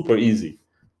super easy,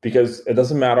 because it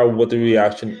doesn't matter what the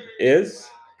reaction is.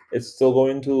 It's still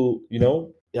going to,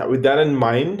 with that in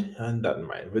mind,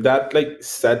 with that like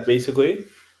said, basically,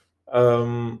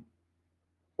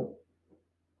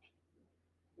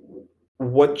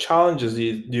 what challenges do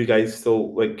you guys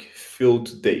still like feel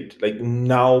to date? Like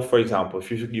now, for example, if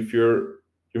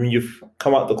you've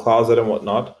come out the closet and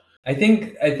whatnot. I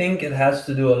think it has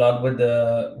to do a lot with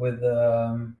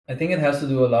I think it has to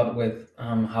do a lot with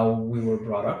how we were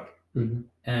brought up,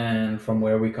 and from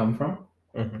where we come from.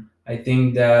 I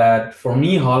think that for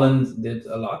me, Holland did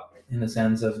a lot in the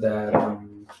sense of that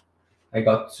I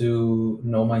got to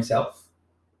know myself.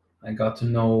 I got to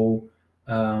know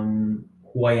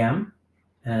who I am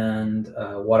and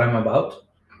what I'm about,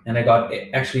 and I got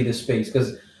actually the space,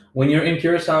 because when you're in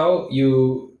Curacao,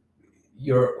 you're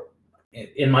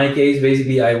in my case,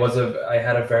 basically, I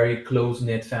had a very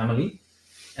close-knit family,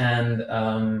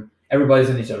 and everybody's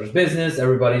in each other's business.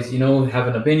 Everybody's, have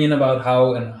an opinion about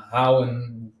how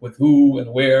and with who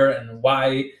and where and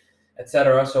why,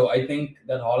 etc. So I think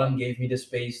that Holland gave me the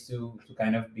space to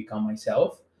kind of become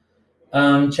myself.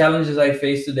 Challenges I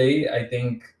face today, I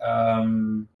think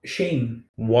shame.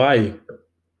 Why?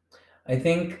 I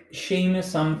think shame is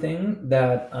something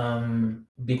that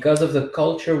because of the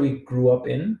culture we grew up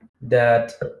in,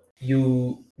 that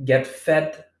you get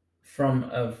fed from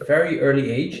a very early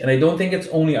age. And I don't think it's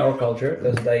only our culture,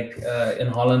 because like in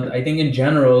Holland, I think in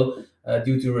general,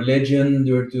 due to religion,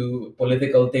 due to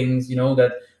political things,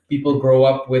 that people grow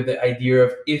up with the idea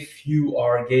of, if you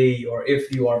are gay, or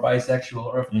if you are bisexual,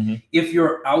 or if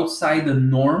you're outside the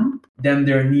norm, then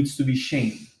there needs to be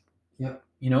shame.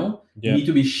 You need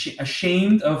to be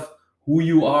ashamed of who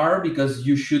you are, because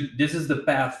this is the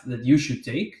path that you should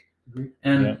take.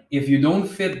 And if you don't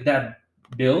fit that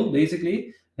bill,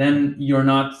 basically, then you're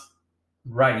not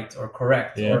right or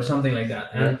correct or something like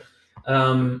that.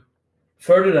 And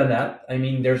further than that, I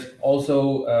mean, there's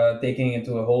also taking it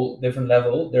to a whole different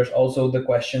level. There's also the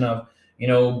question of,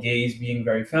 gays being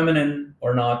very feminine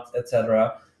or not,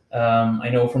 etc. I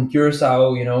know from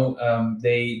Curacao,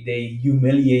 they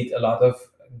humiliate a lot of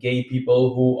gay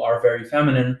people who are very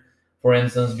feminine, for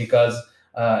instance, because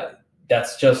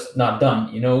that's just not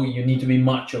done. You need to be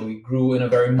macho. We grew in a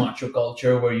very macho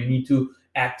culture where you need to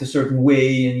act a certain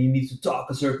way and you need to talk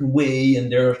a certain way, and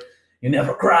there you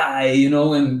never cry,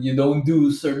 and you don't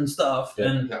do certain stuff. Yeah,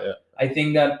 And yeah. I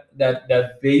think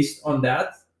that based on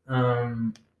that,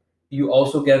 you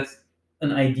also get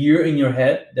an idea in your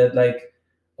head that like,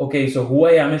 okay, so who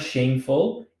I am is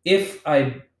shameful. If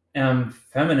I am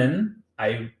feminine,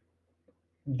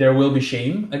 there will be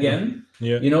shame again.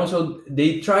 Yeah. So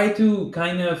they try to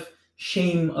kind of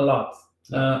shame a lot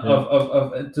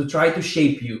of to try to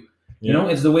shape you.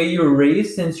 It's the way you're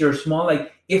raised since you're small.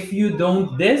 Like, if you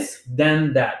don't this,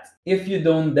 then that. If you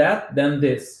don't that, then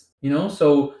this.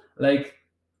 So like,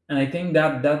 and I think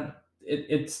that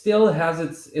it still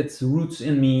has its roots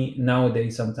in me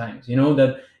nowadays. Sometimes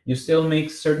that you still make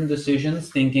certain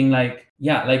decisions thinking like,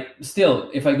 yeah, like,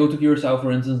 still, if I go to Curacao,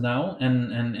 for instance, now,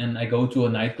 and I go to a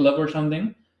nightclub or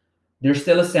something, there's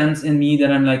still a sense in me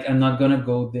that I'm like, I'm not gonna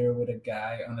go there with a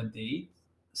guy on a date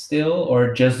still,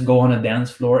 or just go on a dance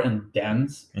floor and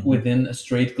dance within a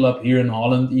straight club here in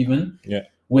Holland, even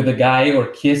with a guy, or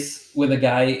kiss with a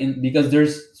guy, because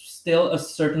there's still a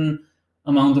certain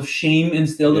amount of shame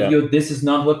instilled of you. This is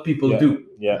not what people do.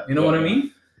 You know what I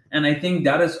mean? And I think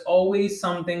that is always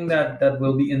something that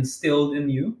will be instilled in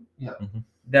you.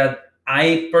 That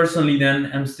I personally then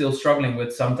am still struggling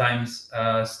with sometimes.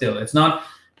 Still, it's not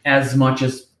as much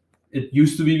as it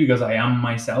used to be because I am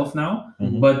myself now.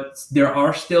 But there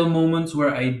are still moments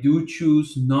where I do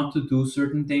choose not to do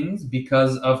certain things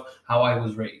because of how I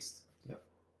was raised.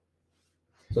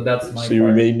 So that's my. So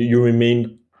you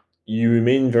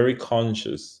remain very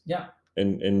conscious.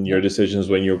 In your decisions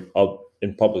when you're out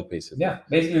in public, basically. Yeah,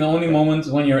 basically the only moments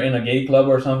when you're in a gay club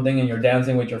or something and you're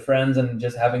dancing with your friends and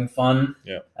just having fun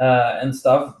and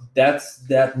stuff, that's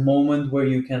that moment where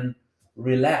you can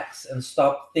relax and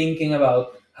stop thinking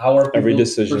about how are people every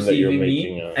decision that you're perceiving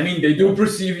making. me. I mean, they do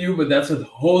perceive you, but that's a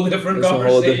whole different conversation.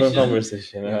 A whole different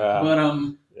conversation.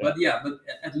 But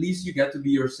at least you get to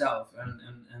be yourself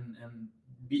and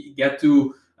get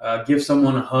to give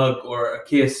someone a hug or a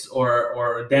kiss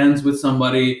or dance with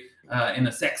somebody in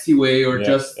a sexy way, or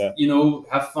just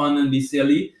have fun and be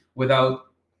silly without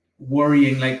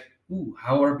worrying like, ooh,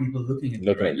 how are people looking at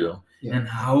me right now? And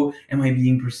how am I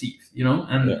being perceived?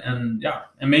 And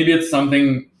maybe it's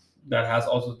something that has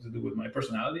also to do with my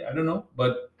personality. I don't know,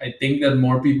 but I think that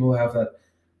more people have that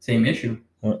same issue.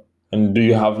 And do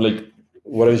you have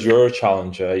what is your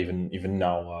challenge even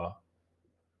now?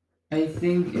 I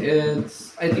think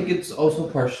it's also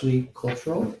partially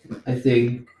cultural. I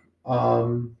think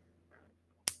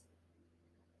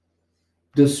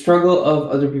the struggle of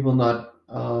other people not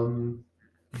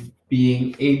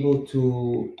being able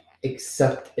to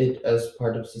accept it as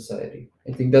part of society.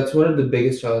 I think that's one of the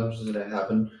biggest challenges that I have.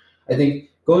 And I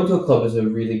think going to a club is a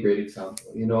really great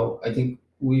example. I think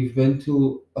we've been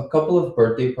to a couple of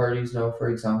birthday parties now, for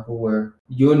example, where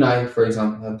you and I, for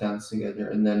example, have danced together,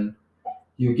 and then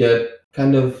you get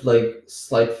kind of like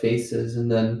slight faces,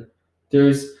 and then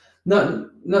there's not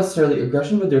necessarily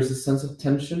aggression, but there's a sense of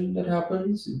tension that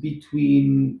happens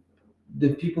between the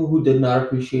people who did not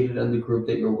appreciate it and the group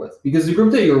that you're with. Because the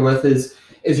group that you're with is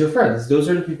your friends. Those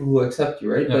are the people who accept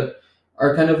you, right? Yeah. But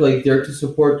are kind of like there to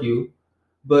support you.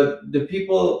 But the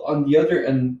people on the other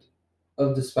end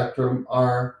of the spectrum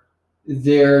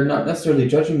they're not necessarily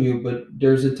judging you, but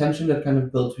there's a tension that kind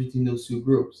of builds between those two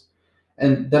groups.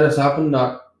 And that has happened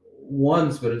not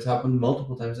once, but it's happened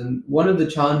multiple times. And one of the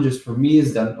challenges for me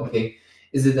is then, okay,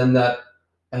 is it then that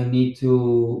I need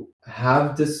to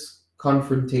have this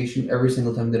confrontation every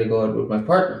single time that I go out with my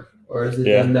partner? Or is it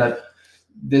then that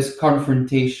this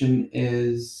confrontation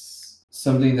is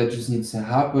something that just needs to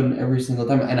happen every single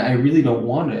time? And I really don't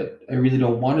want it. I really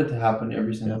don't want it to happen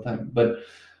every single time. But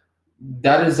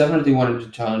that is definitely one of the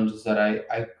challenges that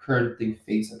I currently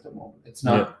face at the moment. It's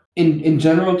not... In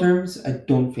general terms, I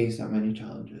don't face that many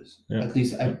challenges. At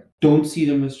least I don't see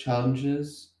them as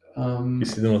challenges. You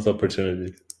see them as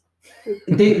opportunities.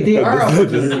 They are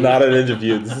opportunities. This is not an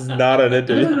interview. This is not an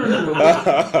interview.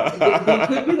 They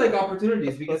could be like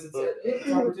opportunities, because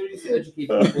it's opportunities to educate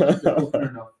people if they're open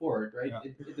enough for it, right?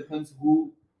 It depends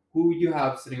who you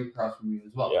have sitting across from you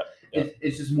as well.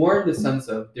 It's just more in the sense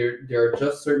of there are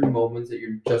just certain moments that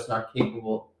you're just not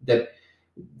capable, that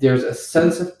there's a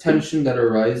sense of tension that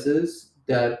arises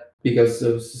that because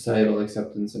of societal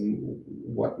acceptance and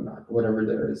whatnot, whatever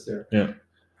there is there.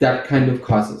 That kind of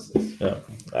causes this.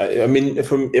 I mean,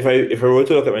 if I were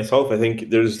to look at myself, I think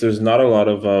there's not a lot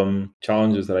of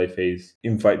challenges that I face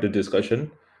invite the discussion,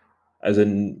 as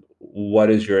in what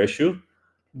is your issue.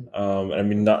 I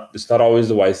mean, it's not always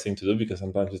the wise thing to do, because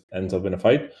sometimes it ends up in a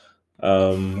fight.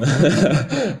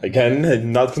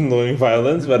 Again, not condoning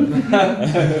violence, but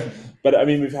But I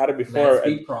mean, we've had it before. Let's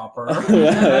be proper.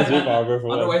 Let's be proper for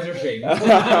once. Otherwise, you're shamed.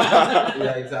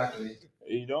 Yeah, exactly.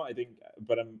 You know, I think,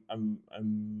 but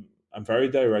I'm very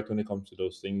direct when it comes to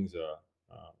those things,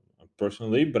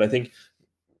 personally. But I think,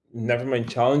 never mind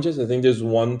challenges, I think there's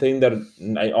one thing that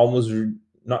I almost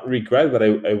not regret, but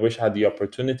I wish I had the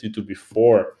opportunity to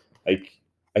before, like,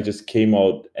 I just came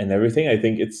out and everything. I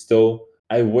think it's still,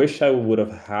 I wish I would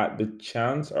have had the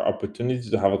chance or opportunity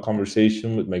to have a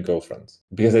conversation with my girlfriends,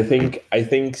 because I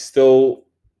think still,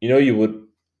 you know, you would,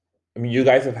 I mean, you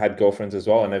guys have had girlfriends as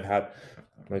well, and I've had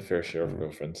my fair share of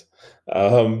girlfriends.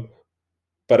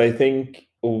 But I think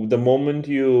the moment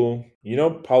you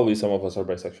know, probably some of us are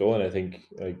bisexual, and I think,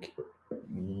 like,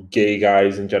 gay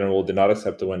guys in general did not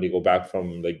accept it when they go back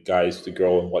from, like, guys to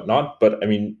girl and whatnot. But I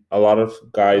mean, a lot of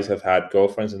guys have had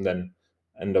girlfriends and then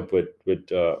end up with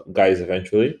guys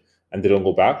eventually, and they don't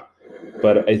go back.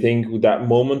 But I think that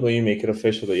moment when you make it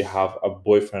official that you have a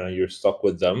boyfriend and you're stuck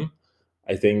with them,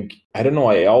 I think, I don't know,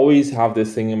 I always have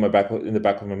this thing in the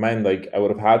back of my mind, like, I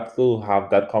would have had to have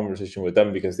that conversation with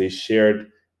them, because they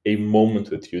shared a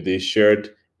moment with you, they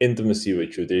shared intimacy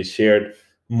with you, they shared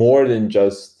more than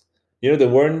just, you know, they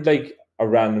weren't like a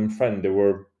random friend, they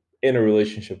were in a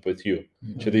relationship with you.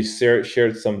 So they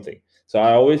shared something. So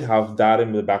I always have that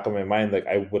in the back of my mind, like,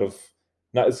 I would have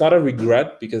not, it's not a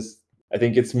regret, because I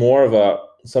think it's more of a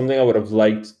something I would have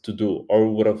liked to do, or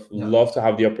would have loved to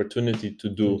have the opportunity to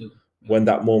do when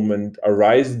that moment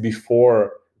arises,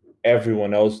 before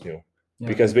everyone else knew.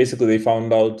 Because basically they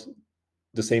found out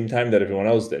the same time that everyone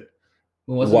else did.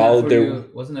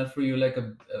 Wasn't that for you like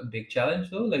a big challenge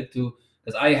though? Like, to,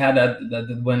 because I had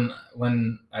that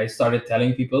when I started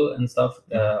telling people and stuff,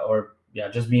 or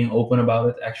just being open about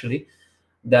it, actually,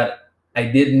 that I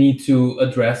did need to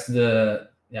address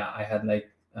I had like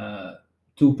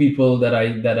two people that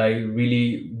I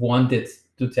really wanted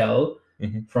to tell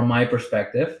from my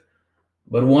perspective.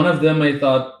 But one of them I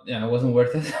thought, it wasn't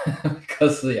worth it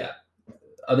because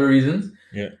other reasons.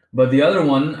 Yeah. But the other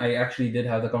one, I actually did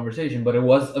have the conversation, but it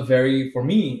was for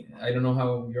me, I don't know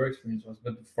how your experience was,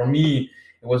 but for me,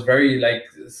 it was very like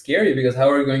scary, because how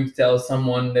are you going to tell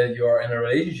someone that you're in a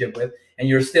relationship with, and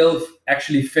you're still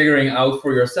actually figuring out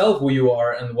for yourself who you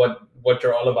are and what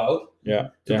you're all about?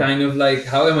 Kind of like,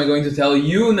 how am I going to tell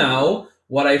you now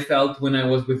what I felt when I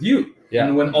was with you?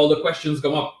 And when all the questions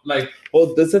come up, like,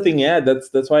 well, that's the thing.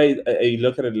 That's why I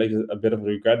look at it like a bit of a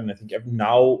regret, and I think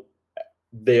now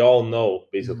they all know,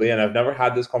 basically, and I've never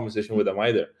had this conversation with them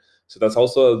either. So that's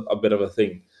also a bit of a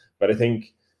thing. But I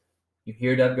think, you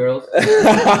hear that, girls?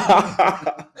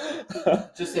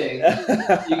 Just saying,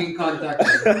 you can contact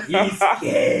him. He's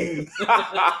gay.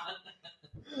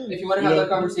 If you want to have that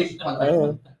conversation, contact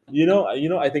him. You know,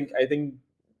 I think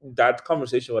that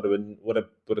conversation would have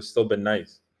still been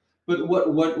nice. But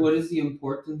what is the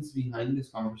importance behind this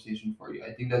conversation for you?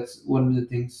 I think that's one of the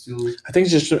things too. I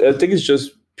think it's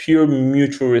just pure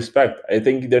mutual respect. I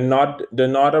think they're not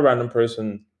a random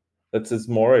person that's just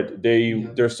more.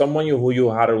 They're someone who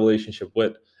you had a relationship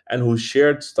with and who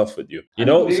shared stuff with you. You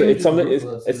know, so it's something.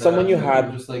 It's someone you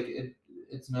had. Just like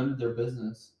it's none of their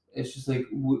business. It's just like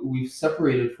we've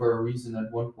separated for a reason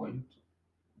at one point,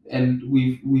 and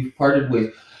we've parted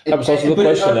ways. But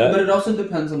it also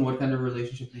depends on what kind of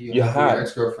relationship you have with your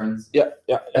ex-girlfriends.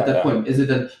 At that point, is it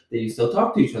that you still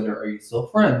talk to each other? Are you still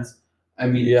friends? I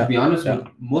mean, to be honest, with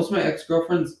most of my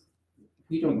ex-girlfriends,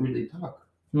 we don't really talk.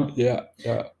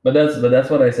 But that's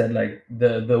what I said. Like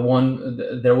there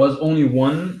was only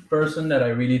one person that I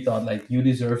really thought, like, you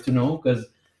deserve to know, because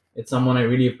it's someone I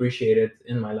really appreciated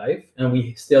in my life, and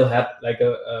we still had like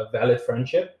a valid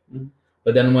friendship.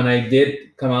 But then when I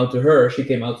did come out to her, she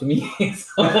came out to me.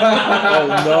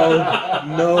 Oh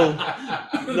no!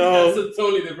 That's a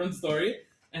totally different story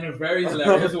and a very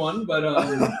hilarious one. But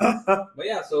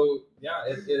yeah, so yeah,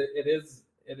 it is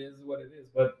what it is.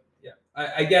 But yeah,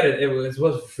 I get it. It was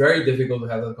very difficult to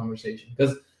have that conversation,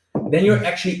 because then you're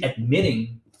actually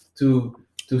admitting to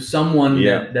someone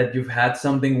that you've had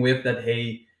something with, that,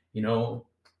 hey, you know,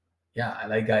 I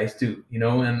like guys too, you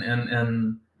know,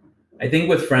 and I think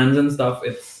with friends and stuff,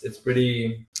 it's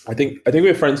pretty. I think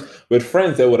with friends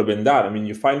that would have been that. I mean,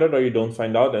 you find out or you don't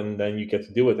find out, and then you get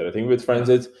to deal with it. I think with friends,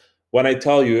 it's when I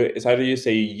tell you, it's either you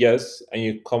say yes and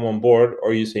you come on board,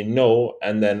 or you say no,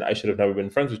 and then I should have never been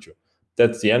friends with you.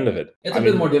 That's the end of it. It's a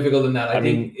bit more difficult than that. I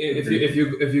think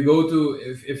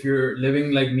if you're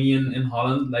living like me in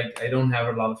Holland, like, I don't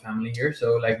have a lot of family here,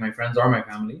 so like my friends are my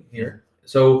family here,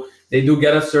 so they do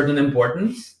get a certain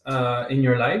importance in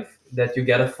your life, that you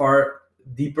get a far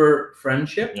deeper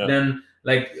friendship than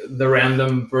like the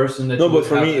random person that No, you but would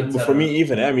for have me, and but set for up. me,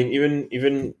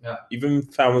 even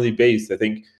family based, I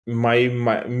think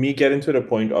me getting to the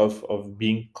point of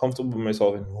being comfortable with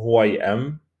myself and who I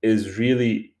am is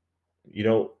really,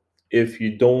 if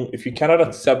you cannot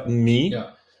accept me,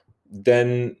 Yeah.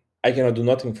 then I cannot do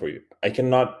nothing for you. I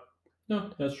cannot. No,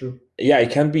 that's true. Yeah, I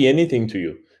can't be anything to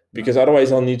you, because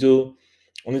otherwise I'll need to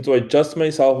adjust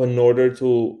myself in order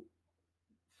to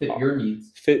Fit your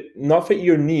needs. not fit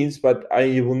your needs, but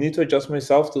I will need to adjust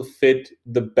myself to fit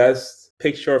the best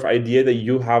picture of idea that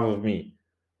you have of me.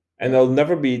 And they'll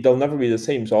never be the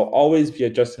same. So I'll always be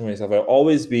adjusting myself. I'll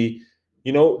always be,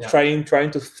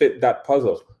 trying to fit that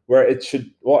puzzle where it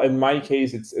should. Well, in my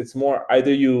case, it's more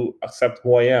either you accept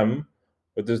who I am,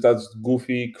 but that's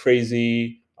goofy,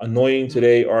 crazy, annoying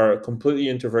today, or completely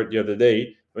introvert the other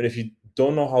day. I mean, if you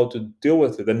don't know how to deal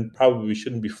with it, then probably we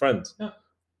shouldn't be friends. Yeah.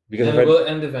 Because and it will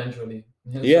end eventually.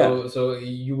 Yeah. So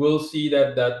you will see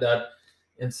that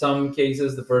in some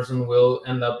cases the person will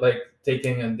end up like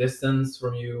taking a distance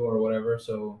from you or whatever.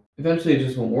 So Eventually, it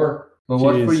just won't work. But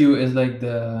what for Jeez. you is like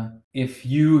if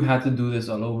you had to do this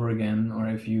all over again, or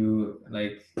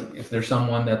if there's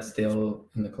someone that's still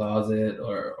in the closet,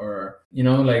 or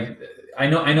like I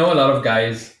know a lot of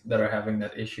guys that are having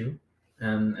that issue,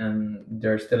 and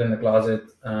they're still in the closet.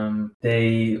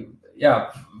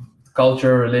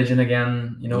 Culture, religion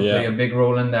again, play a big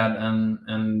role in that,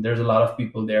 and there's a lot of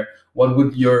people there. What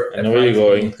would your I know where you're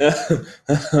going. be?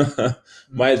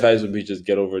 My advice would be just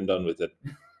get over and done with it.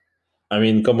 I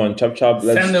mean, come on, chop. Let's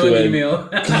Send them do an it. email.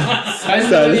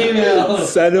 Send them an email.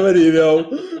 Send them an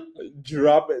email.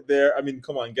 Drop it there. I mean,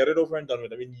 come on, get it over and done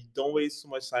with. I mean, you don't waste so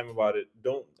much time about it.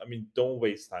 Don't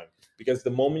waste time, because the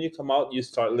moment you come out, you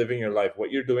start living your life.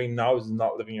 What you're doing now is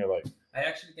not living your life. I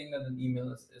actually think that an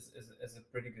email is a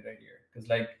pretty good idea, because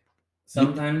like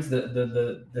sometimes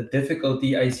the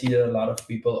difficulty I see that a lot of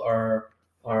people are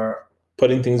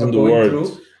putting things are into going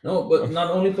words. through. No, but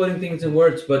not only putting things in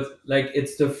words, but like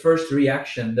it's the first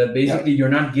reaction that basically you're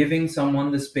not giving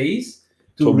someone the space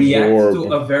to react absorb.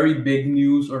 to a very big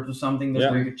news or to something that's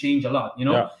going to change a lot.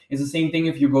 It's the same thing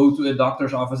if you go to a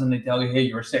doctor's office and they tell you, hey,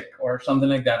 you're sick, or something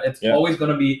like that. It's always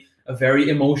going to be a very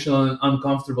emotional and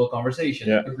uncomfortable conversation.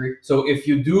 Yeah. Agree. So if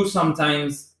you do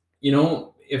sometimes,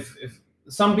 if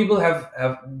some people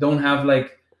don't have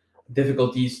like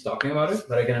difficulties talking about it,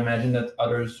 but I can imagine that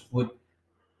others would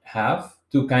have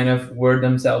to kind of word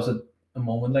themselves at a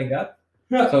moment like that.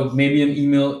 Yeah. So maybe an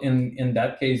email in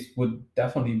that case would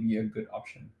definitely be a good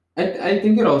option. I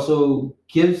think it also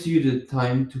gives you the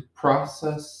time to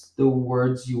process the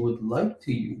words you would like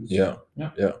to use. Yeah.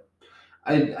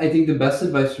 I think the best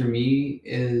advice for me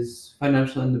is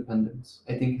financial independence.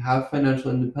 I think have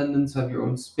financial independence, have your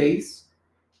own space,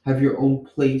 have your own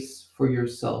place for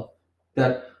yourself.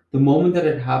 That the moment that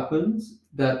it happens,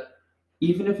 that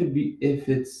even if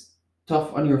it's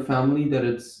tough on your family, that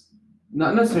it's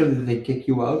not necessarily that they kick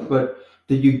you out, but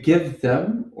that you give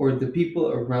them or the people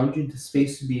around you the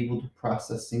space to be able to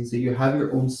process things, that you have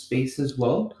your own space as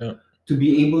well, to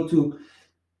be able to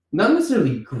not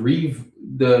necessarily grieve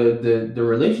the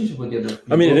relationship with the other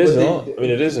people. I mean, it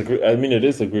is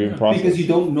a grieving process, because you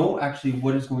don't know actually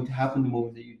what is going to happen the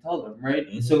moment that you tell them, right?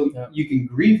 Mm-hmm. So you can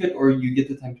grieve it, or you get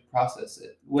the time to process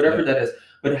it, whatever that is.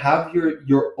 But have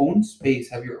your own space,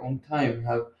 have your own time,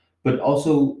 but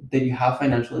also that you have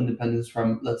financial independence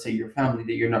from, let's say, your family,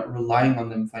 that you're not relying on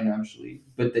them financially,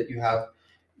 but that you have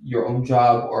your own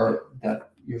job, or that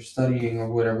you're studying, or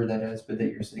whatever that is, but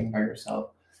that you're sitting by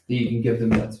yourself, that you can give them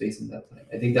that space and that time.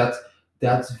 I think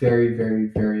that's very, very,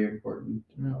 very important.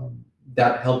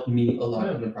 That helped me a lot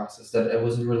in the process, that I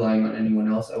wasn't relying on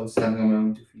anyone else. I was standing on my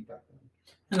own 2 feet back then.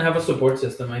 And have a support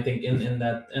system, I think, in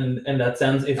that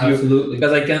sense. If Absolutely.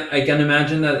 Because I can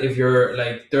imagine that if you're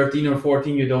like 13 or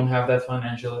 14, you don't have that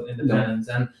financial independence,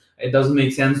 and it doesn't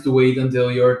make sense to wait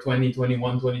until you're 20,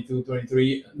 21, 22,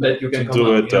 23 that you can come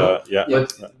do out. it.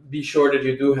 But be sure that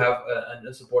you do have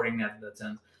a supporting net in that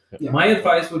sense. Yeah. My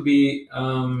advice would be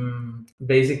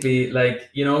basically like,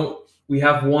 we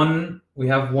have one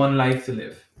life to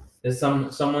live. There's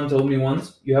someone told me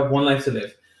once, you have one life to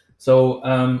live. So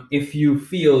if you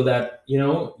feel that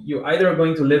you either are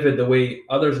going to live it the way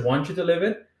others want you to live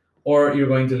it, or you're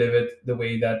going to live it the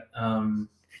way that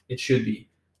it should be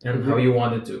and how you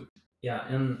want it to. Yeah,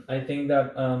 and I think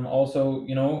that also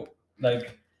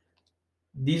like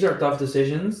these are tough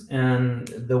decisions, and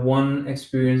the one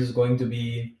experience is going to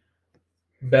be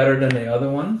better than the other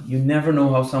one. You never know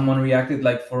how someone reacted.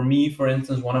 Like for me, for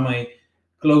instance, one of my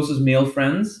closest male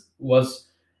friends was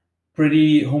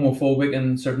pretty homophobic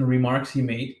in certain remarks he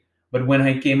made, but when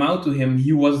I came out to him,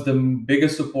 he was the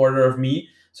biggest supporter of me.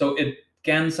 So it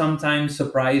can sometimes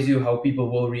surprise you how people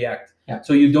will react. Yeah.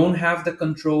 So you don't have the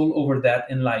control over that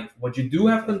in life. What you do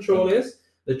have control is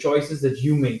the choices that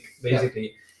you make,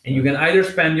 basically. And you can either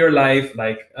spend your life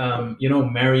like,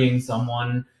 marrying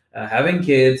someone, having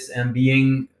kids, and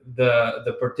being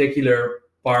the particular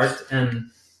part, and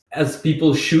as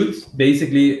people should,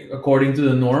 basically according to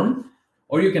the norm,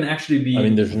 or you can actually be. I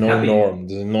mean, there's no happy. norm.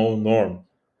 There's no norm.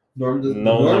 Norm does,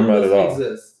 No norm norm at doesn't all.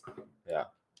 exist.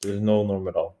 There's no norm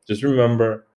at all. Just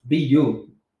remember, Be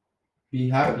you. Be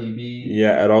happy. Be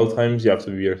yeah, at all times you have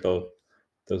to be yourself.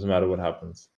 Doesn't matter what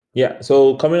happens. Yeah.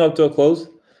 So coming up to a close,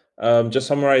 just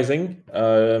summarizing,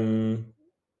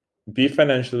 be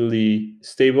financially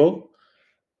stable.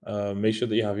 Make sure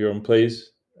that you have your own place.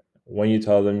 When you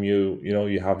tell them you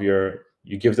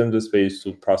give them the space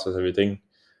to process everything.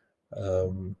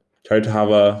 Try to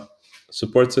have a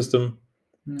support system,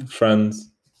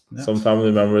 friends, some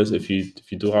family members if you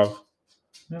do have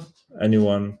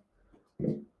anyone.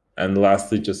 And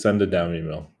lastly, just send a damn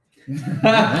email.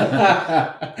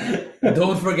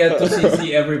 Don't forget to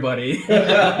CC everybody.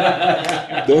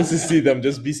 Don't CC them,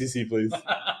 just BCC, please.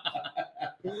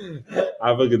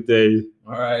 Have a good day.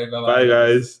 All right, bye-bye. Bye,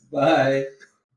 guys. Bye.